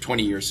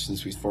 20 years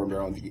since we formed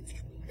our own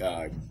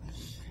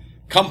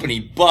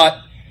company.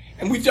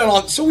 And we've done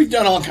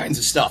all kinds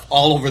of stuff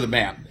all over the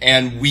map.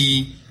 And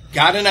we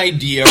got an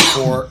idea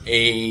for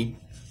a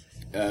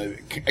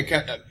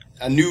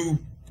new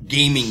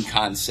gaming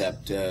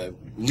concept,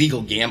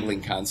 legal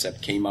gambling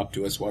concept came up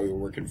to us while we were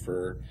working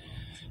for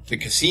the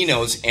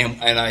casinos.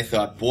 And I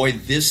thought, boy,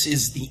 this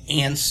is the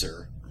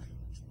answer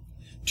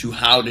to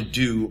how to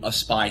do a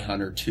Spy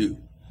Hunter 2,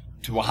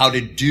 to how to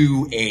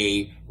do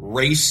a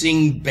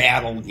racing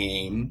battle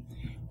game.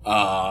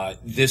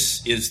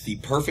 This is the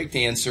perfect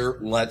answer.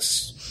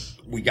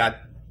 We got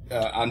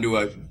onto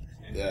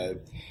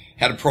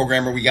had a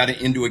programmer. We got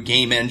it into a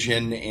game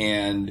engine,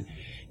 and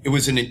it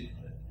was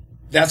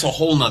that's a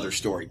whole nother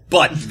story.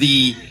 But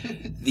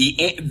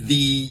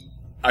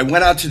I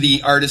went out to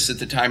the artists at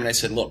the time and I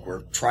said, look,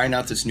 we're trying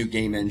out this new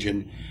game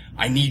engine.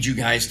 I need you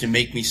guys to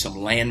make me some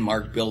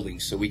landmark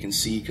buildings so we can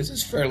see, because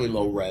it's fairly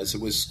low res.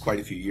 It was quite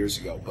a few years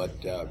ago, but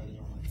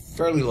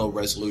fairly low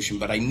resolution.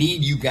 But I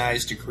need you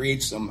guys to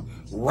create some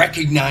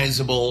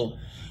recognizable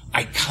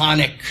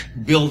iconic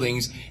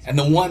buildings, and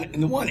the one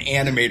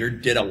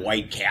animator did a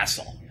White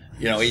Castle.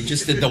 You know, he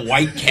just did the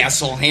White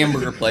Castle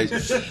hamburger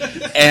place,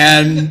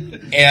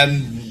 and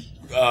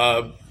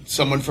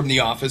someone from the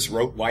office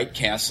wrote White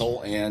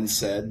Castle and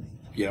said,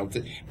 you know,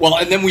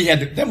 and then we had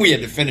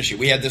to finish it.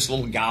 We had this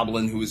little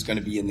goblin who was going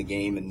to be in the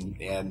game,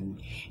 and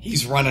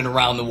he's running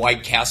around the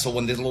White Castle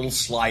and there's little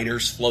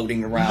sliders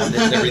floating around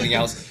and everything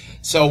else.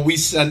 So he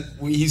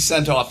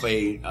sent off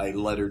a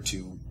letter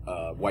to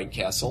White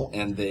Castle,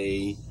 and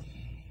they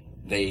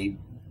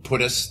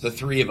put us, the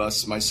three of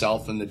us,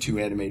 myself and the two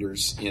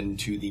animators,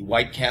 into the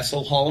White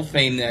Castle Hall of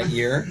Fame that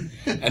year.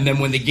 And then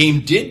when the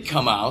game did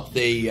come out,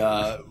 they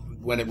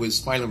when it was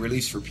finally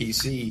released for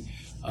PC,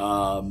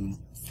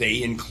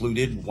 they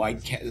included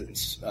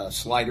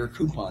slider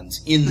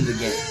coupons in the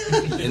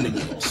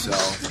game. So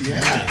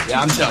yeah,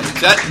 I'm telling you,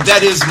 that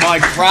is my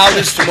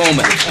proudest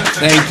moment.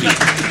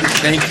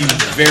 Thank you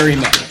very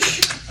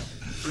much.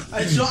 All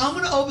right, so I'm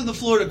going to open the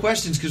floor to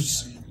questions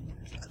because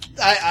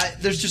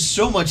there's just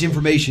so much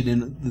information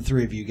in the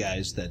three of you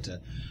guys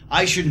that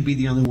I shouldn't be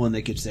the only one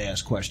that gets to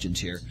ask questions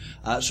here.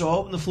 So I'll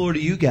open the floor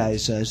to you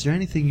guys. Is there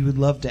anything you would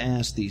love to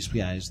ask these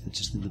guys that's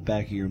just in the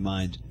back of your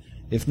mind?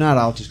 If not,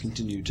 I'll just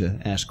continue to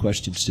ask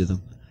questions to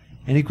them.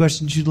 Any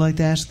questions you'd like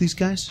to ask these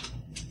guys?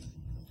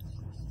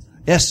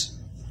 Yes?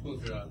 Do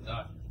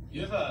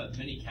you have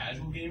many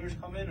casual gamers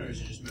come in, or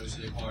is it just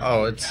mostly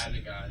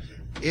cabinet guys?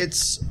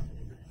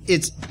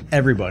 It's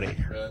everybody.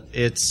 Really?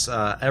 It's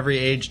every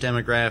age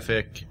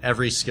demographic,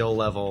 every skill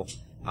level.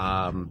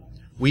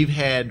 We've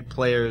had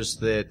players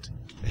that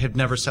have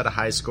never set a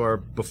high score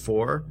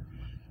before.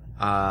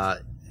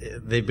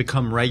 They've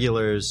become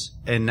regulars,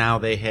 and now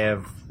they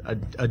have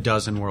a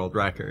dozen world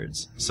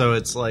records. So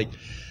it's like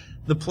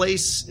the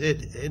place,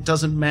 it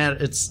doesn't matter.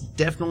 It's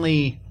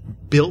definitely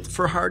built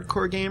for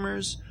hardcore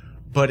gamers,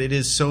 but it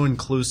is so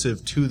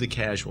inclusive to the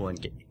casual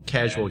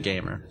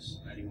gamer.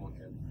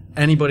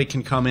 Anybody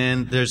can come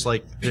in. There's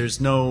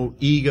no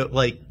ego.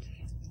 Like,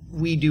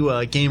 we do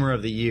a Gamer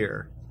of the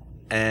Year,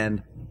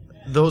 and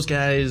those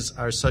guys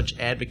are such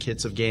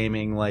advocates of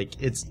gaming. Like,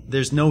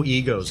 there's no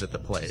egos at the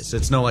place.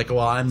 It's no like,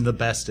 well, I'm the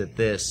best at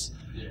this,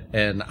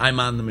 and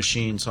I'm on the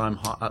machine, so I'm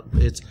hot.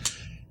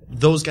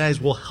 Those guys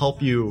will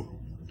help you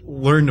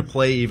learn to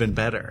play even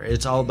better.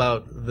 It's all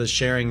about the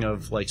sharing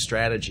of like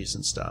strategies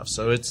and stuff.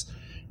 So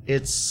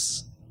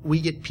we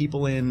get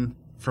people in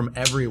from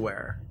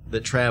everywhere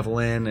that travel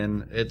in,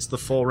 and it's the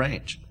full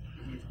range.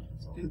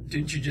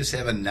 Didn't you just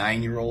have a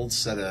 9-year-old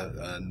set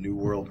a new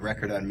world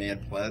record on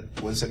Mad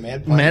Planet? Was it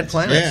Mad Planet? Mad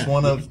Planet's Yeah.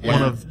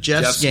 one of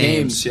Jeff's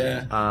games.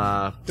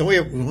 Yeah. Don't we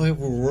have a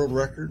world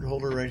record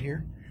holder right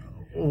here?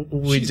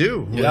 We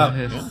do. Yeah.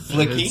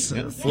 Flicky.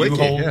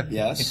 Flicky. Yeah.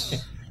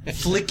 Yes.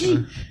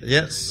 Flicky?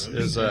 Yes. It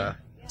was a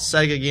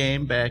Sega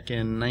game back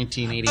in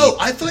 1980. Oh,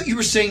 I thought you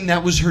were saying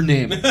that was her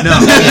name. No.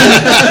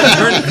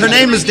 her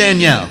name is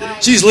Danielle.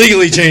 She's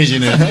legally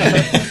changing it.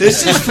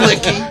 This is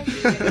Flicky.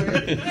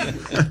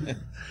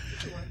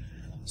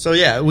 So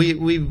yeah, we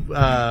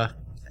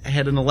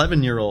had an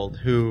 11-year-old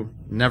who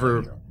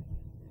never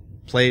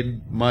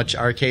played much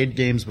arcade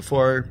games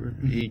before.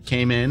 He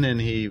came in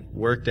and he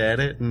worked at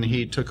it, and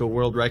he took a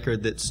world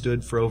record that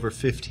stood for over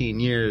 15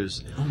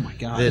 years. Oh my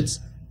God. That's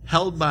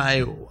held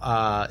by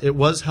it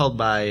was held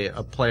by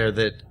a player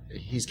that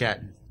he's got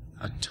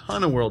a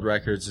ton of world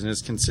records and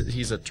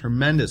he's a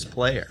tremendous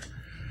player.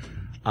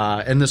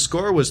 And the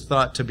score was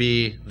thought to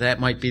be that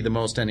might be the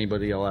most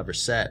anybody will ever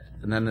set.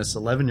 And then this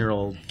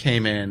 11-year-old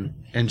came in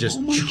and just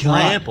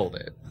trampled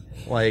it.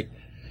 Like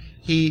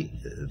the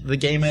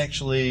game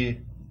actually,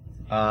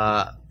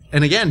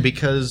 and again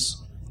because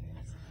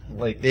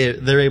like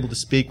they're able to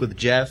speak with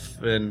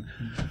Jeff and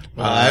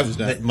I was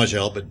not much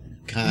help, but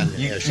Khan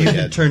actually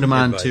had turned him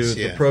on advice, to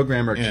the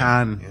programmer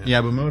Khan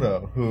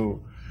Yabumoto,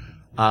 who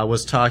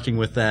was talking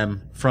with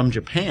them from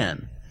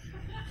Japan,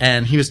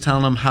 and he was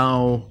telling them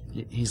how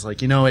he's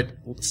like, at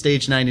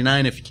stage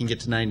 99, if you can get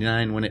to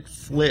 99, when it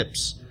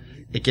flips,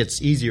 it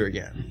gets easier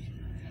again,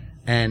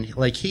 and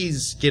like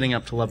he's getting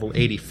up to level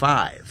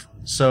 85.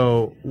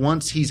 So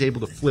once he's able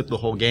to flip the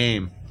whole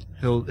game,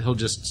 he'll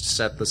just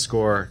set the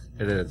score,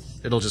 and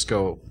it'll just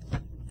go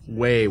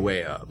way,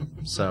 way up.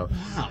 So.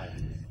 Wow.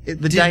 Did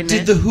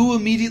The Who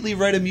immediately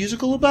write a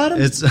musical about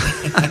him? It's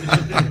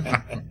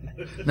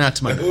not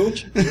to my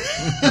knowledge.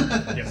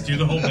 Yes, do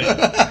the whole thing.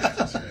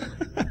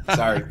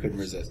 Sorry, couldn't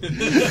resist.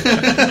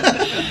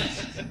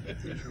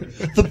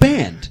 The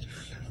band.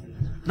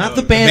 Not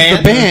the band,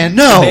 the band.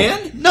 No. The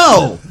band?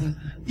 No.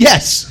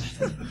 Yes.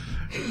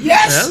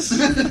 Yes.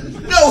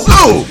 No,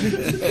 Who?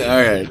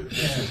 All right.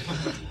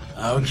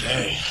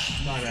 Okay.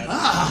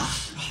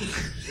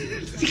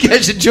 You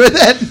guys enjoy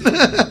that?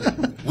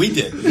 We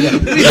did. We had a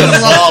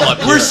ball up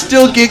We're here.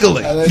 still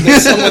giggling.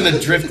 There's someone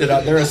that drifted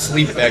out. They're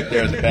asleep back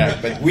there in the back,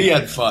 but we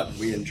had fun.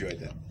 We enjoyed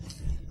that.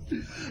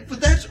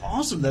 But that's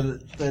awesome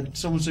that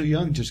someone so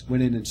young just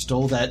went in and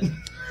stole that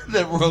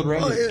world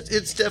record. Well,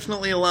 it's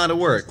definitely a lot of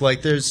work.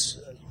 Like there's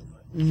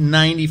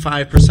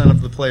 95%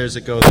 of the players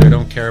that go there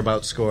don't care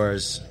about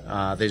scores.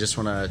 They just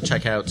want to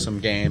check out some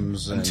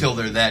games. Until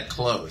they're that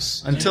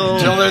close. Until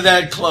they're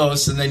that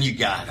close, and then you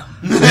got them.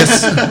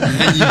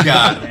 And you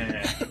got them.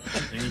 Yeah.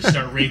 And you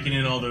start raking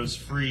in all those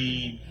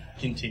free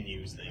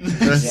continues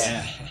things.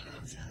 Yeah.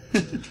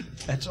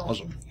 That's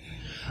awesome.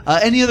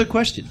 Any other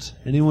questions?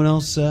 Anyone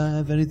else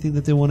have anything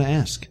that they want to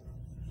ask?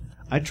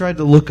 I tried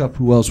to look up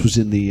who else was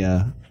in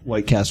the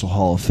White Castle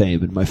Hall of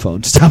Fame, and my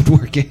phone stopped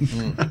working.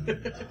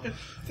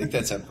 I think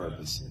that's on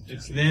purpose.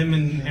 It's them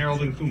and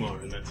Harold and Kumar,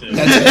 and that's it.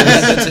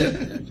 That's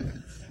it.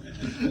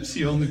 It's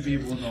the only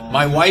people in all.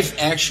 My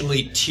wife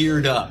actually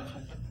teared up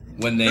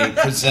when they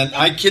present.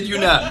 I kid you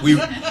not.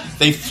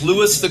 They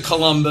flew us to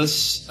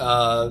Columbus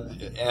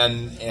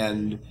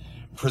and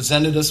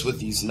presented us with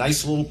these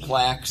nice little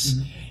plaques,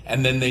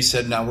 and then they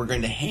said, "Now we're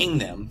going to hang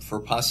them for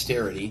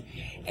posterity."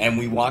 And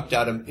we walked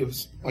out of, it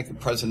was like the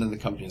president of the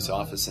company's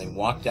office thing,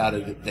 walked out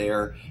of it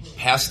there,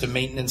 past a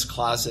maintenance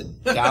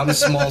closet, down a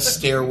small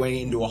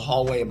stairway into a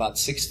hallway about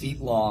 6 feet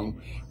long,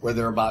 where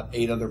there are about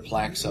 8 other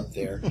plaques up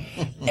there.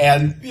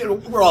 And,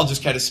 we're all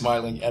just kind of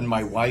smiling, and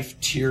my wife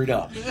teared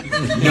up,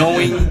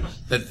 knowing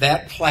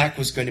that plaque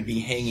was going to be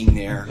hanging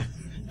there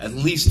at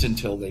least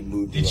until they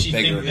moved to a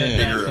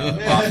bigger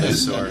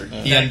office or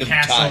the end of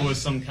Castle time.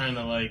 Was some kind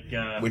of like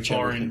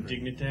foreign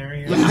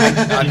dignitary.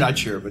 I'm not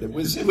sure, but it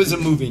was a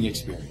moving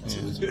experience.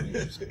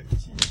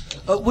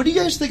 What do you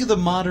guys think of the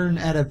modern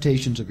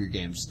adaptations of your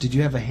games? Did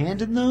you have a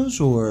hand in those,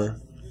 or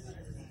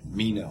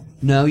Me, no.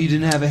 no? You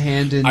didn't have a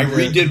hand in. I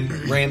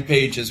redid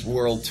Rampage's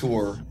World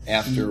Tour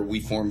after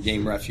we formed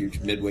Game Refuge.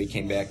 Midway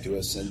came back to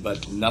us,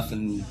 but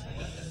nothing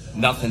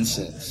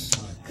since.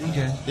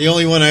 Okay. The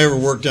only one I ever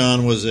worked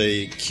on was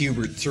a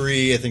Q*bert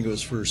 3. I think it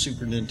was for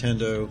Super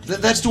Nintendo.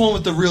 That's the one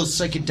with the real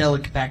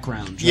psychedelic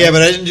background. Right? Yeah,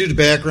 but I didn't do the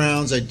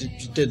backgrounds. I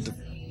did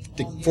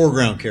the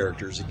foreground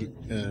characters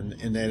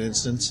in that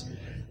instance.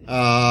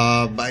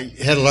 I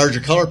had a larger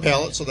color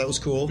palette, so that was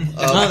cool.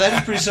 Oh, that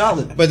is pretty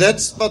solid. But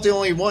that's about the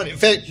only one. In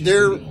fact,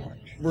 there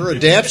were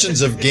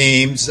adaptions of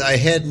games I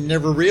had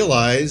never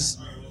realized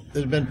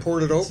that had been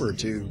ported over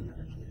to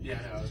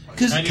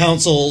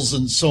consoles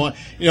and so on.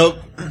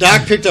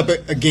 Doc picked up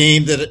a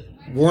game that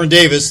Warren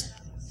Davis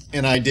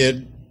and I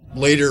did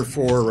later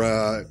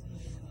for,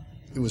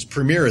 it was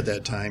Premiere at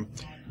that time,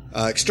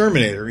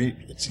 Exterminator.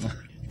 It's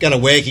got a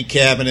wacky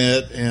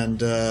cabinet,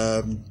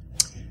 and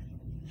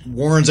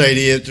Warren's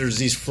idea, there's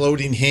these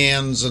floating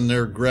hands and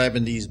they're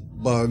grabbing these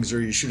bugs,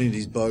 or you're shooting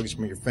these bugs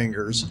from your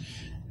fingers.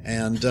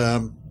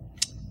 And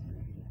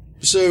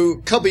so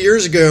a couple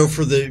years ago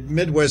for the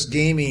Midwest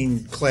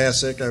Gaming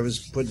Classic, I was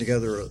putting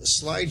together a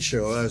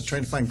slideshow. I was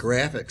trying to find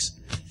graphics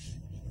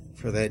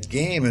for that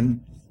game,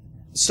 and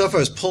stuff I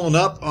was pulling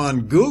up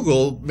on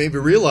Google made me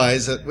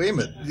realize that, wait a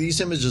minute,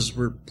 these images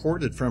were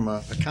ported from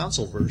a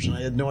console version.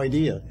 I had no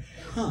idea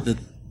that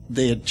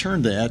they had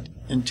turned that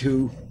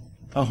into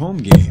a home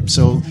game.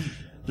 So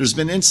there's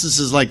been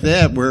instances like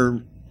that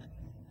where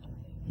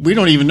we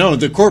don't even know.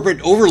 The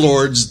corporate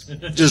overlords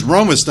just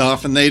run with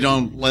stuff, and they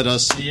don't let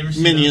us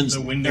minions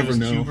the Windows ever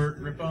know.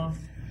 Q*bert ripoff?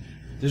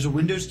 There's a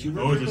Windows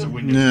Q*bert. Oh, there's a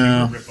Windows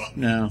Q*bert ripoff.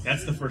 No.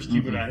 That's the first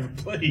Q*bert I ever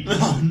played.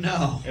 Oh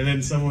no! And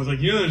then someone was like,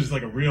 there's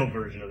like a real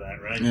version of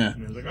that, right? Yeah.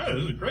 And I was like, oh,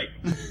 this is great.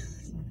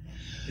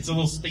 It's a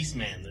little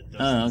spaceman that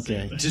does Oh, the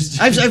same okay.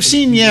 thing. I've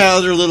seen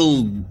other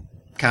little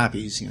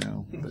copies,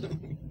 but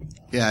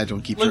yeah, I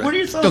don't keep track. What are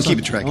your thoughts Don't keep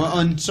on a track.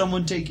 on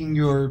someone taking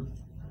your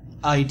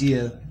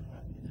idea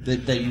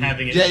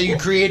Having it- that you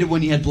created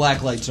when you had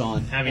black lights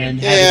on? Having and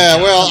it- Yeah,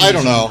 having well, it- I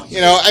don't know.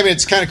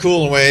 It's kind of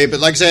cool in a way, but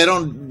like I say, I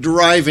don't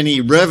derive any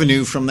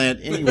revenue from that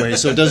anyway,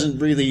 so it doesn't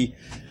really.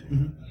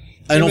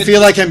 I don't feel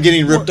like I'm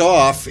getting ripped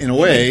off in a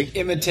way.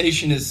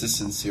 Imitation is the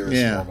sincerest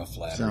Yeah, form of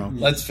flattery. so-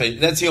 Let's face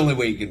it, that's the only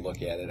way you can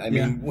look at it. I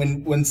mean,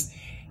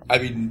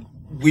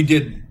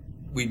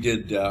 we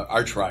did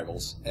Arch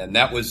Rivals, and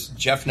that was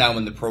Jeff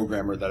Nauman, the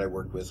programmer that I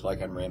worked with,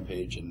 like on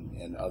Rampage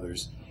and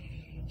others.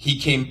 He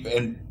came,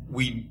 and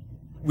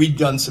we'd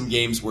done some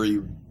games where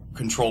you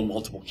control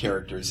multiple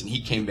characters, and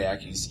he came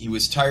back. He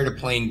was tired of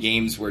playing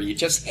games where you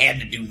just had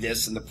to do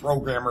this, and the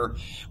programmer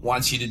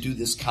wants you to do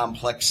this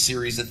complex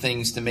series of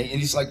things to make. And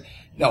he's like,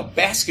 no,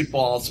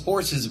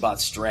 sports is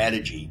about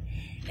strategy.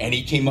 And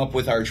he came up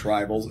with Arch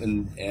Rivals,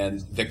 and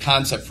the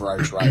concept for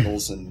Arch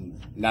Rivals, and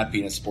not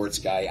being a sports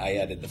guy, I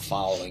added the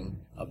fouling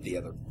of the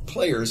other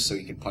players so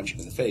you could punch him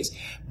in the face.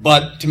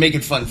 But to make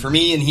it fun for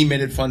me, and he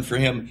made it fun for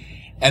him.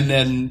 And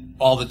then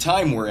all the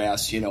time we're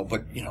asked,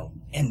 but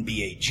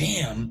NBA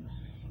Jam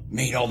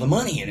made all the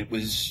money, and it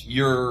was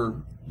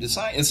your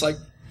design. It's like,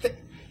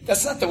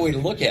 that's not the way to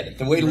look at it.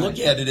 The way to look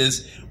at it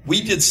is,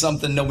 we did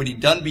something nobody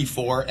done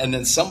before, and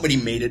then somebody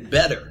made it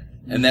better.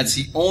 And that's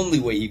the only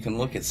way you can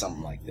look at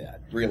something like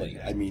that, really.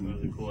 I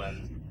mean, Cool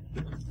attitude.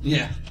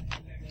 Yeah.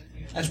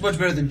 That's much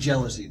better than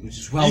jealousy, which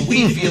is how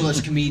we feel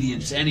as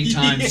comedians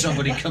anytime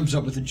somebody comes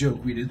up with a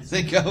joke we didn't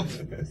think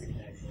of.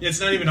 It's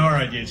not even our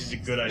idea, it's just a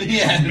good idea.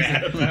 Yeah. We're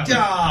mad about it.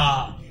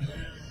 Ah,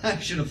 I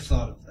should have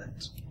thought of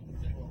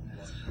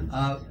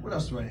that. What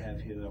else do I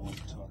have here that I want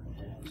to talk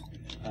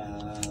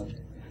about?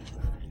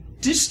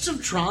 Discs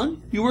of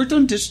Tron? You worked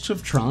on Discs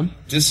of Tron?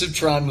 Discs of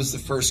Tron was the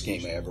first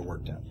game I ever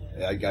worked on.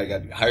 I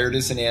got hired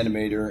as an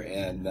animator,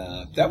 and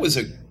that was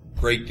a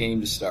great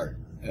game to start.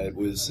 It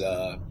was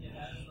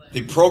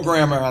the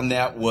programmer on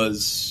that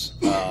was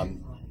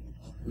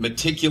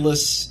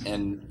meticulous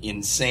and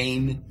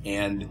insane.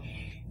 And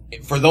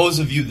for those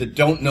of you that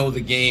don't know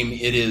the game,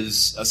 it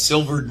is a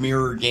silvered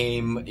mirror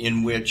game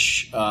in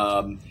which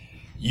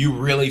you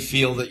really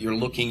feel that you're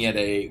looking at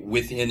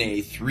within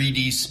a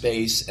 3D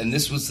space. And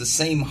this was the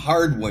same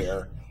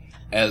hardware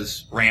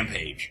as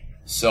Rampage.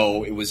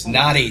 So it was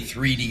not a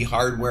 3D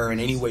hardware in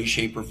any way,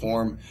 shape, or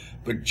form,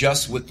 but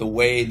just with the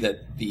way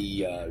that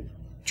the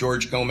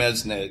George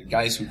Gomez and the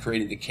guys who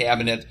created the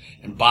cabinet,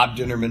 and Bob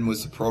Dinnerman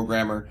was the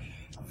programmer,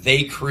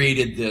 they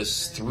created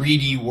this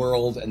 3D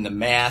world and the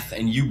math,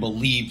 and you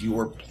believe you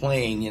were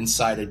playing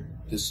inside of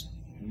this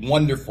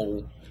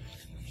wonderful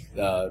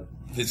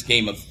this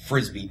game of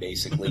Frisbee,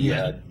 basically.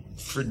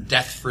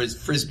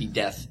 Frisbee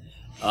death.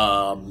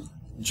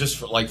 Just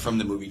from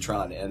the movie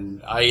Tron.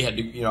 And I had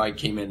to, I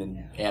came in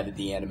and added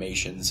the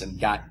animations and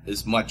got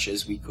as much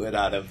as we could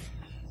out of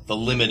the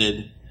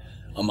limited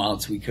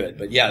amounts we could.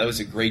 But yeah, that was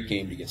a great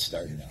game to get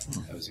started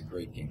on. That was a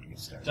great game to get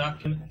started. Doc,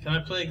 can I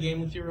play a game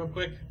with you real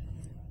quick?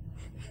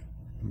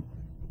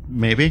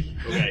 Maybe.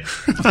 Okay.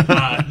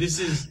 This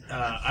is,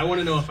 I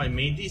want to know if I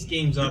made these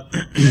games up.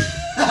 Okay.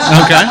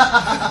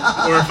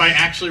 Or if I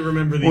actually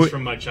remember these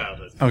from my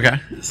childhood. Okay.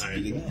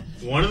 Right.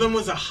 One of them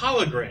was a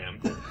hologram.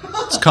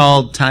 It's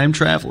called Time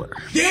Traveler.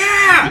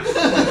 Yeah!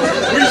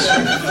 Where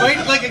you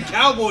fight like a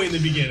cowboy in the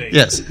beginning.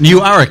 Yes, you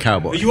are a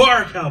cowboy. You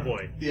are a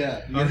cowboy.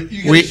 Yeah,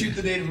 you gotta shoot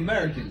the Native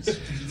Americans.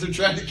 They're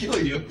trying to kill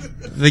you.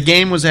 The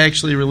game was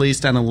actually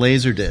released on a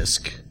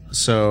Laserdisc.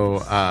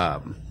 So,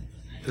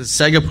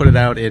 Sega put it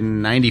out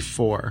in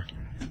 '94,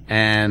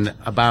 and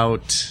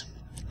about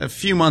a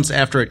few months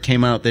after it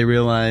came out, they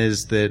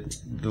realized that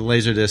the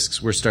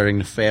Laserdiscs were starting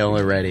to fail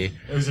already.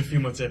 It was a few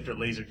months after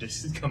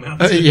Laserdiscs had come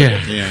out.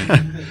 Yeah.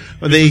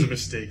 Well, this was a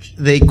mistake.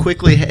 They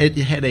quickly it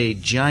had a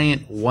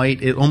giant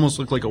white. It almost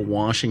looked like a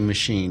washing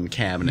machine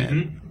cabinet.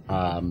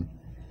 Mm-hmm.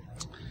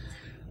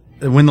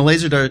 When the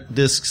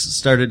Laserdiscs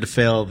started to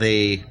fail,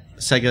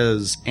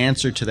 Sega's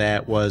answer to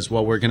that was,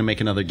 well, we're going to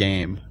make another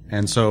game.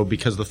 And so,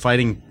 because the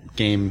fighting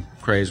game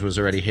craze was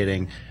already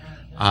hitting,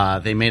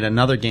 they made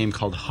another game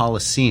called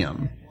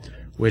Holosseum,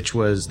 which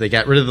was, they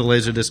got rid of the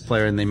Laserdisc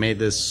player and they made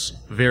this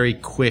very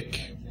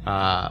quick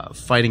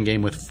fighting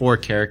game with 4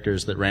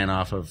 characters that ran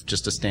off of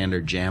just a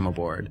standard JAMA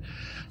board.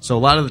 So a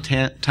lot of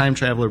the Time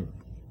Traveler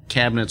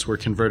cabinets were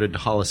converted to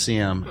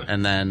Holosseum,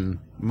 and then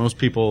most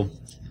people,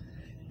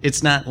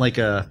 it's not like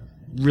a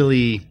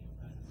really,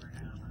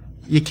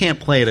 you can't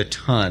play it a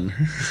ton.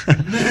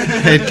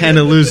 It kind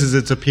of loses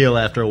its appeal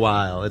after a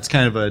while. It's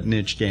kind of a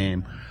niche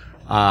game.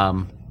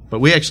 But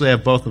we actually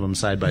have both of them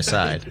side by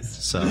side.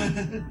 So,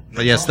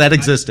 but yes, that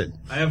existed.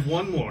 I have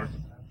one more.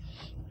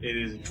 It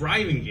is a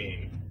driving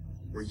game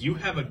where you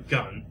have a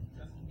gun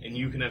and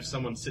you can have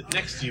someone sit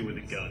next to you with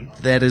a gun.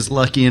 That is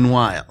Lucky and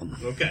Wild.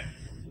 Okay.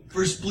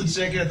 For a split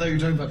second, I thought you were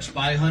talking about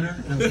Spy Hunter.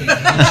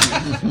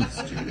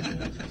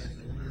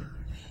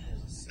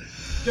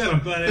 Good,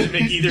 I'm glad I didn't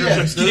make either of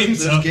those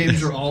games up. Those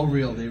games are all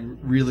real. They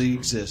really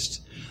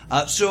exist.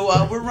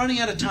 So we're running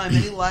out of time.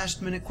 Any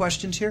last-minute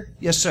questions here?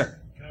 Yes, sir.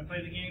 Can I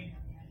play the game?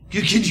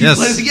 Can you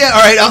play the game?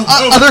 All right.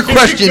 Other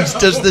questions?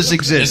 Does this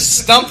exist?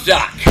 Stump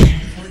Doc.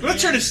 I'm not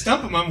trying to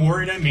stump him. I'm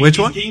worried I made Which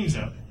these one? games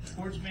up.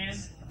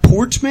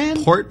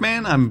 Portman?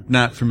 Portman? I'm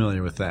not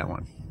familiar with that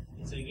one.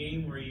 It's a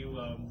game where you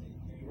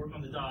work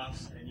on the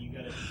docks and you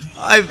gotta...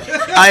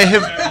 I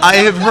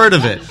have heard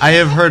of it. I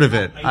have heard of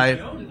it.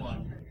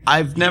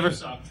 I've never...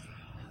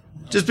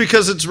 Just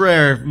because it's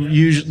rare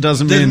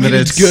doesn't mean that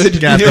it's good.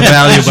 Got the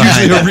value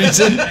behind it.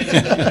 Reason.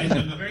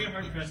 I'm very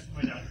hard pressed to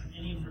find out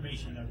any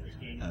information about this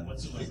game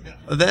whatsoever.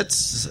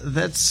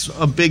 That's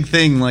a big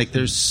thing. Like,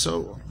 there's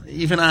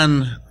even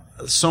on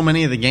so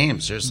many of the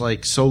games, there's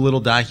like so little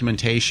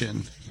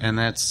documentation, and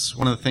that's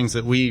one of the things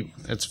that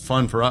it's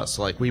fun for us.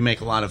 Like, we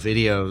make a lot of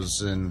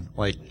videos, and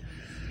like,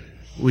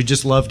 we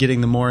just love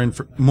getting the more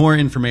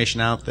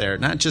information out there,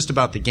 not just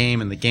about the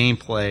game and the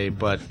gameplay,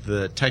 but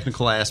the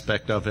technical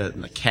aspect of it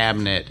and the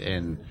cabinet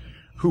and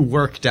who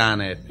worked on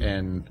it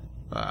and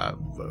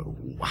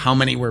how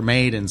many were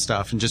made and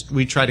stuff. And just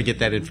we try to get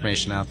that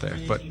information out there.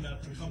 But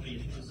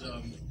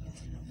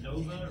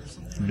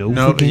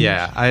Nova,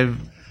 yeah,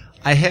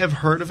 I have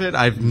heard of it.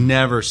 I've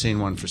never seen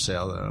one for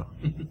sale though.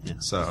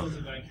 So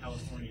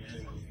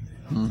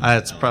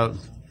it's probably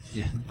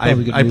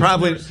I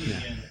probably.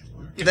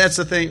 That's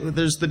the thing.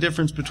 There's the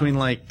difference between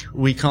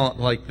we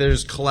call it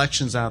there's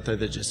collections out there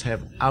that just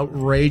have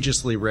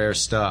outrageously rare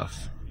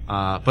stuff,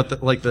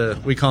 but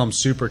we call them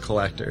super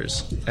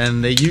collectors,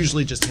 and they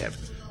usually just have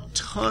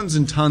tons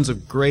and tons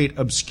of great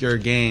obscure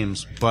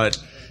games,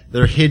 but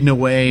they're hidden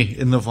away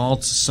in the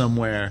vaults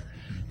somewhere,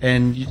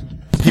 and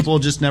people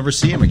just never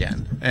see them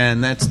again.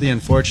 And that's the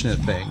unfortunate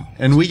thing.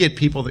 And we get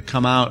people that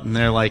come out and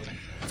they're like,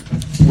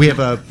 we have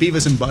a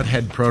Beavis and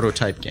Butthead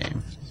prototype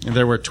game, and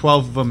there were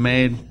 12 of them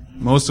made.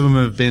 Most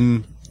of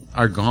them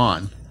are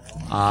gone,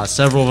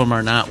 Several of them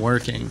are not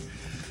working.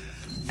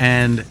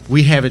 And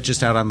we have it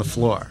just out on the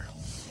floor.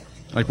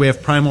 Like, we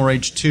have Primal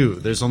Rage 2.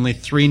 There's only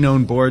 3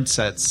 known board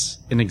sets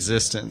in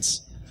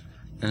existence.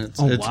 And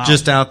it's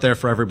just out there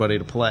for everybody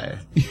to play.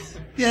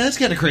 Yeah, that's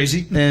kind of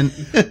crazy. And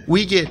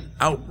we get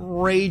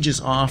outrageous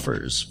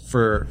offers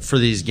for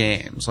these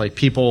games. Like,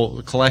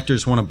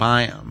 collectors want to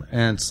buy them.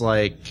 And it's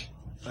like,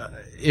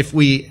 if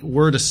we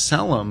were to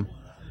sell them,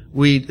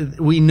 we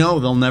know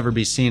they'll never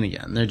be seen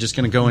again. They're just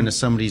going to go into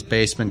somebody's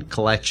basement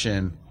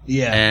collection.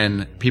 Yeah.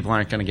 And people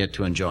aren't going to get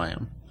to enjoy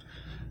them.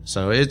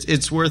 So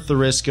it's worth the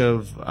risk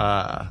of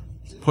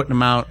putting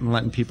them out and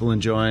letting people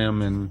enjoy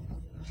them, and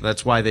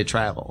that's why they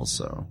travel.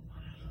 So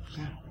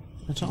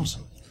that's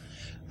awesome.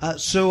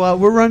 So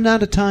we're running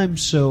out of time,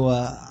 so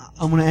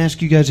I'm going to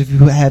ask you guys if you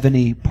have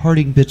any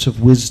parting bits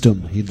of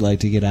wisdom you'd like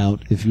to get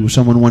out. If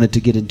someone wanted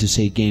to get into,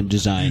 say, game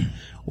design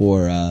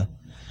or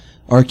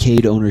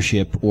arcade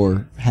ownership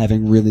or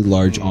having really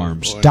large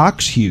arms. Boy.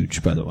 Doc's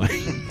huge, by the way.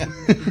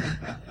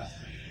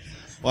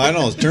 Well, I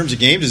don't know. In terms of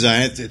game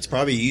design, it's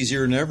probably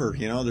easier than ever.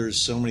 You know, there's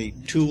so many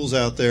tools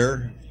out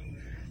there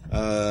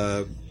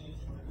that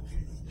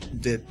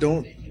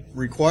don't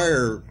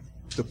require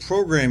the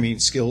programming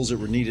skills that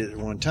were needed at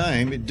one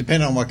time. It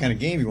depends on what kind of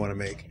game you want to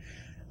make.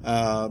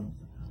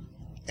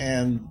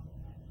 And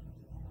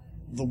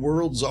the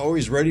world's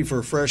always ready for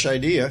a fresh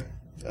idea,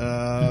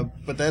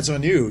 but that's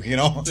on you, you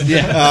know?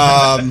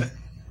 Yeah.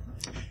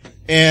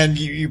 And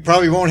you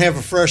probably won't have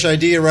a fresh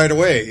idea right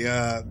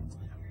away.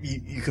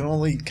 You can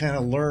only kind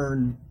of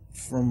learn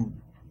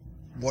from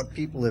what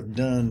people have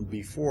done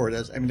before.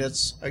 That's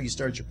how you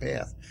start your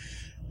path.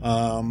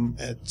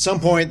 At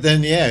some point,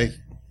 then,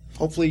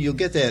 hopefully you'll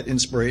get that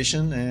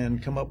inspiration and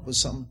come up with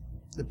something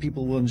that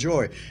people will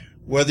enjoy.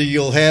 Whether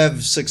you'll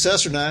have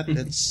success or not,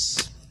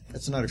 that's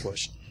another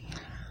question.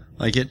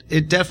 Like,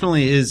 it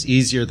definitely is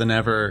easier than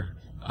ever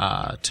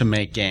to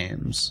make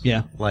games.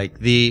 Yeah. Like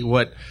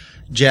what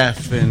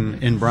Jeff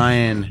and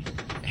Brian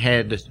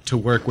had to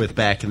work with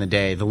back in the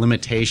day, the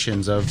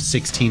limitations of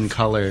 16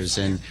 colors,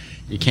 and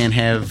you can't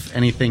have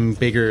anything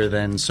bigger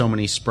than so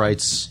many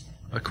sprites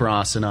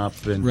across and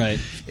up. And right.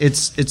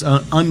 It's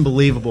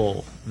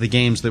unbelievable, the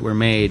games that were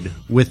made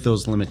with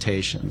those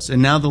limitations.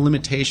 And now the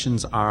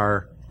limitations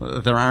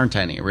there aren't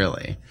any,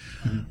 really.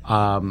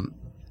 Mm-hmm.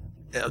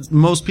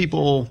 Most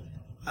people,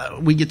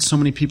 we get so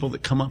many people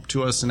that come up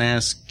to us and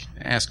ask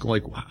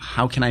like,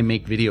 how can I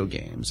make video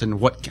games,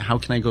 and how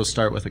can I go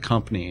start with a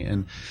company?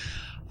 And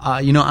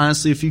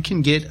honestly, if you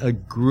can get a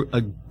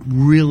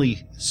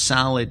really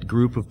solid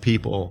group of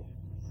people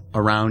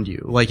around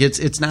you, like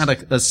it's not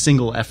a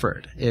single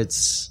effort.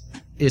 It's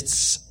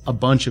a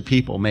bunch of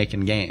people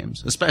making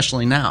games.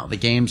 Especially now, the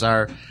games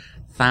are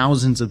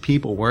thousands of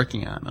people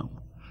working on them.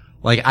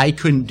 Like, I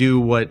couldn't do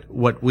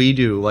what we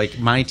do. Like,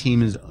 my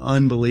team is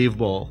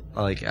unbelievable.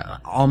 Like,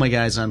 all my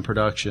guys on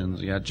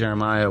productions, you got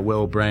Jeremiah,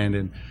 Will,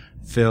 Brandon,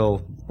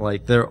 Phil.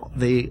 Like,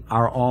 they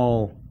are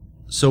all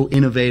so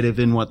innovative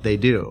in what they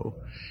do.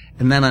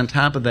 And then on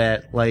top of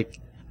that,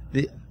 like,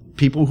 the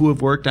people who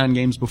have worked on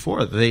games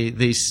before,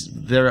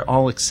 they're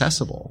all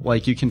accessible.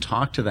 Like, you can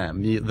talk to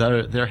them.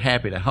 They're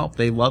happy to help.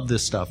 They love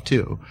this stuff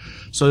too.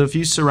 So if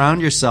you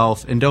surround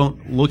yourself and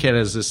don't look at it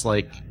as this,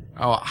 like,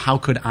 oh, how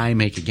could I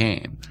make a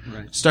game?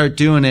 Right. Start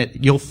doing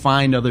it. You'll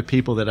find other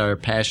people that are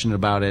passionate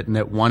about it and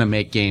that want to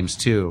make games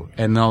too,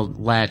 and they'll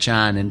latch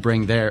on and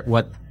bring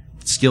what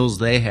skills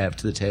they have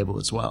to the table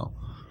as well.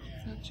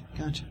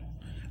 Gotcha.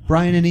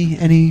 Brian,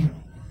 any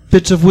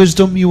bits of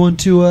wisdom you want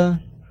to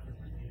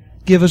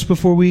give us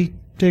before we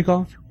take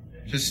off?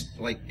 Just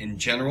like in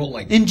general,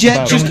 like just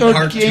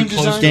game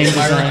design. Game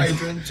design.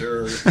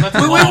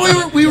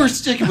 We were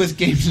sticking with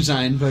game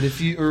design, but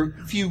if you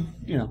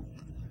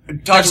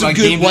talk some about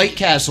good White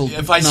Castle.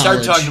 If I start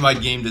knowledge. talking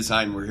about game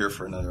design, we're here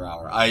for another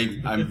hour.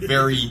 I'm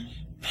very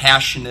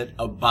passionate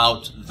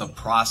about the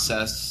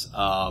process.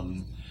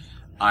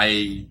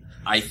 I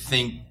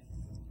think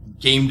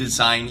game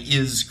design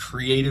is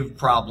creative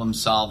problem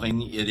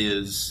solving. It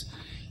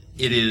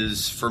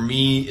is for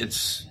me.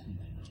 It's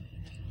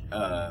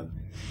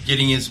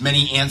getting as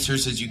many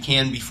answers as you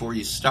can before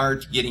you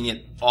start. Getting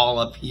it all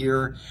up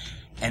here,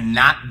 and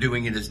not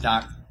doing it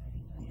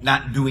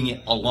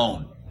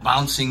alone.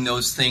 Bouncing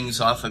those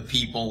things off of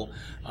people.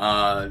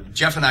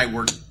 Jeff and I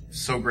worked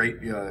so great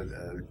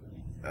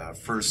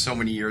for so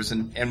many years,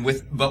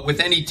 but with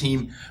any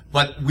team,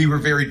 but we were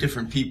very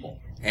different people.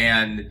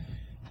 And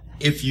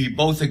if you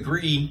both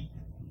agree,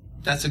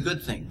 that's a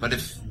good thing. But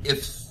if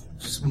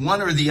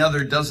one or the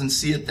other doesn't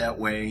see it that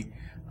way,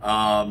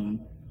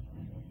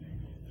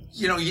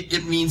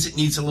 it means it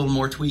needs a little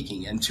more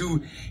tweaking. And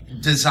two,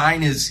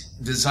 design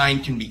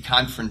can be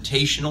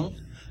confrontational.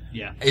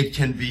 Yeah. It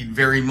can be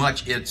very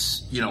much,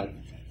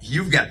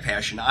 you've got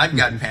passion, I've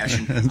got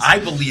passion, I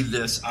believe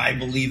this,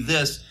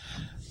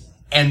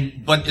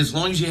 but as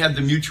long as you have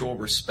the mutual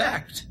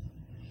respect,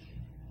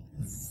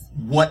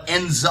 what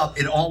ends up,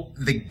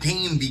 the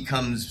game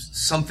becomes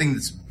something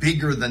that's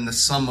bigger than the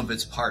sum of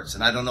its parts,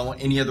 and I don't know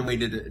any other way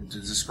to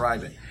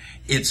describe it.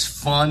 It's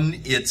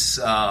fun,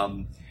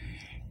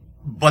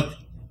 but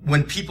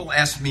when people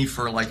ask me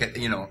for like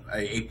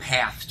a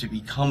path to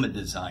become a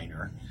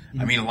designer,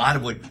 I mean, a lot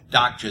of what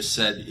Doc just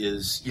said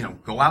is,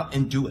 go out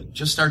and do it.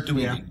 Just start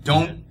doing it.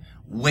 Don't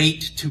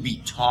wait to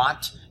be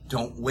taught.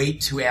 Don't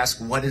wait to ask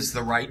what is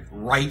the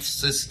right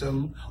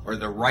system or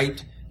the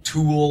right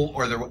tool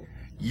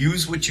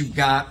use what you've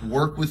got,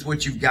 work with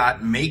what you've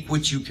got, make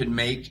what you can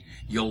make.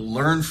 You'll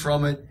learn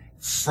from it.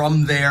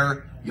 From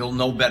there, you'll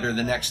know better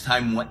the next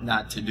time what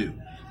not to do.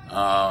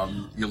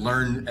 You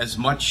learn as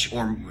much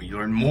or you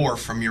learn more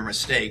from your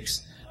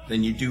mistakes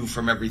than you do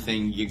from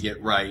everything you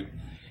get right.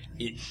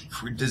 If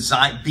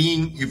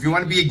you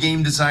want to be a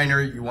game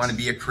designer, you want to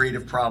be a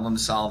creative problem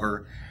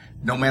solver,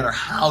 no matter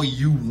how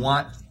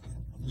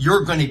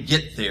you're going to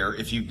get there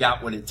if you've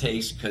got what it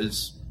takes,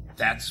 because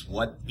that's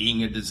what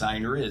being a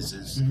designer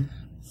is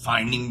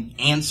finding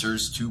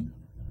answers to,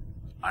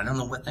 I don't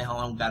know what the hell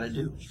I've got to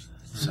do.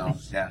 So,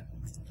 yeah,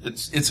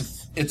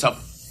 it's a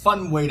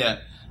fun way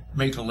to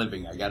make a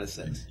living, I gotta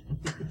say.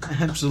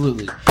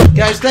 Absolutely.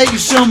 Guys, thank you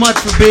so much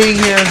for being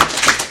here.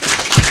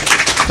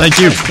 Thank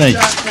you. Thanks.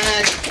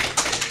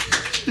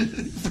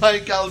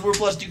 Brian Collins, we're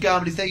Plus 2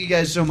 Comedy. Thank you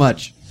guys so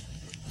much.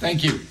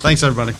 Thank you. Thanks, everybody.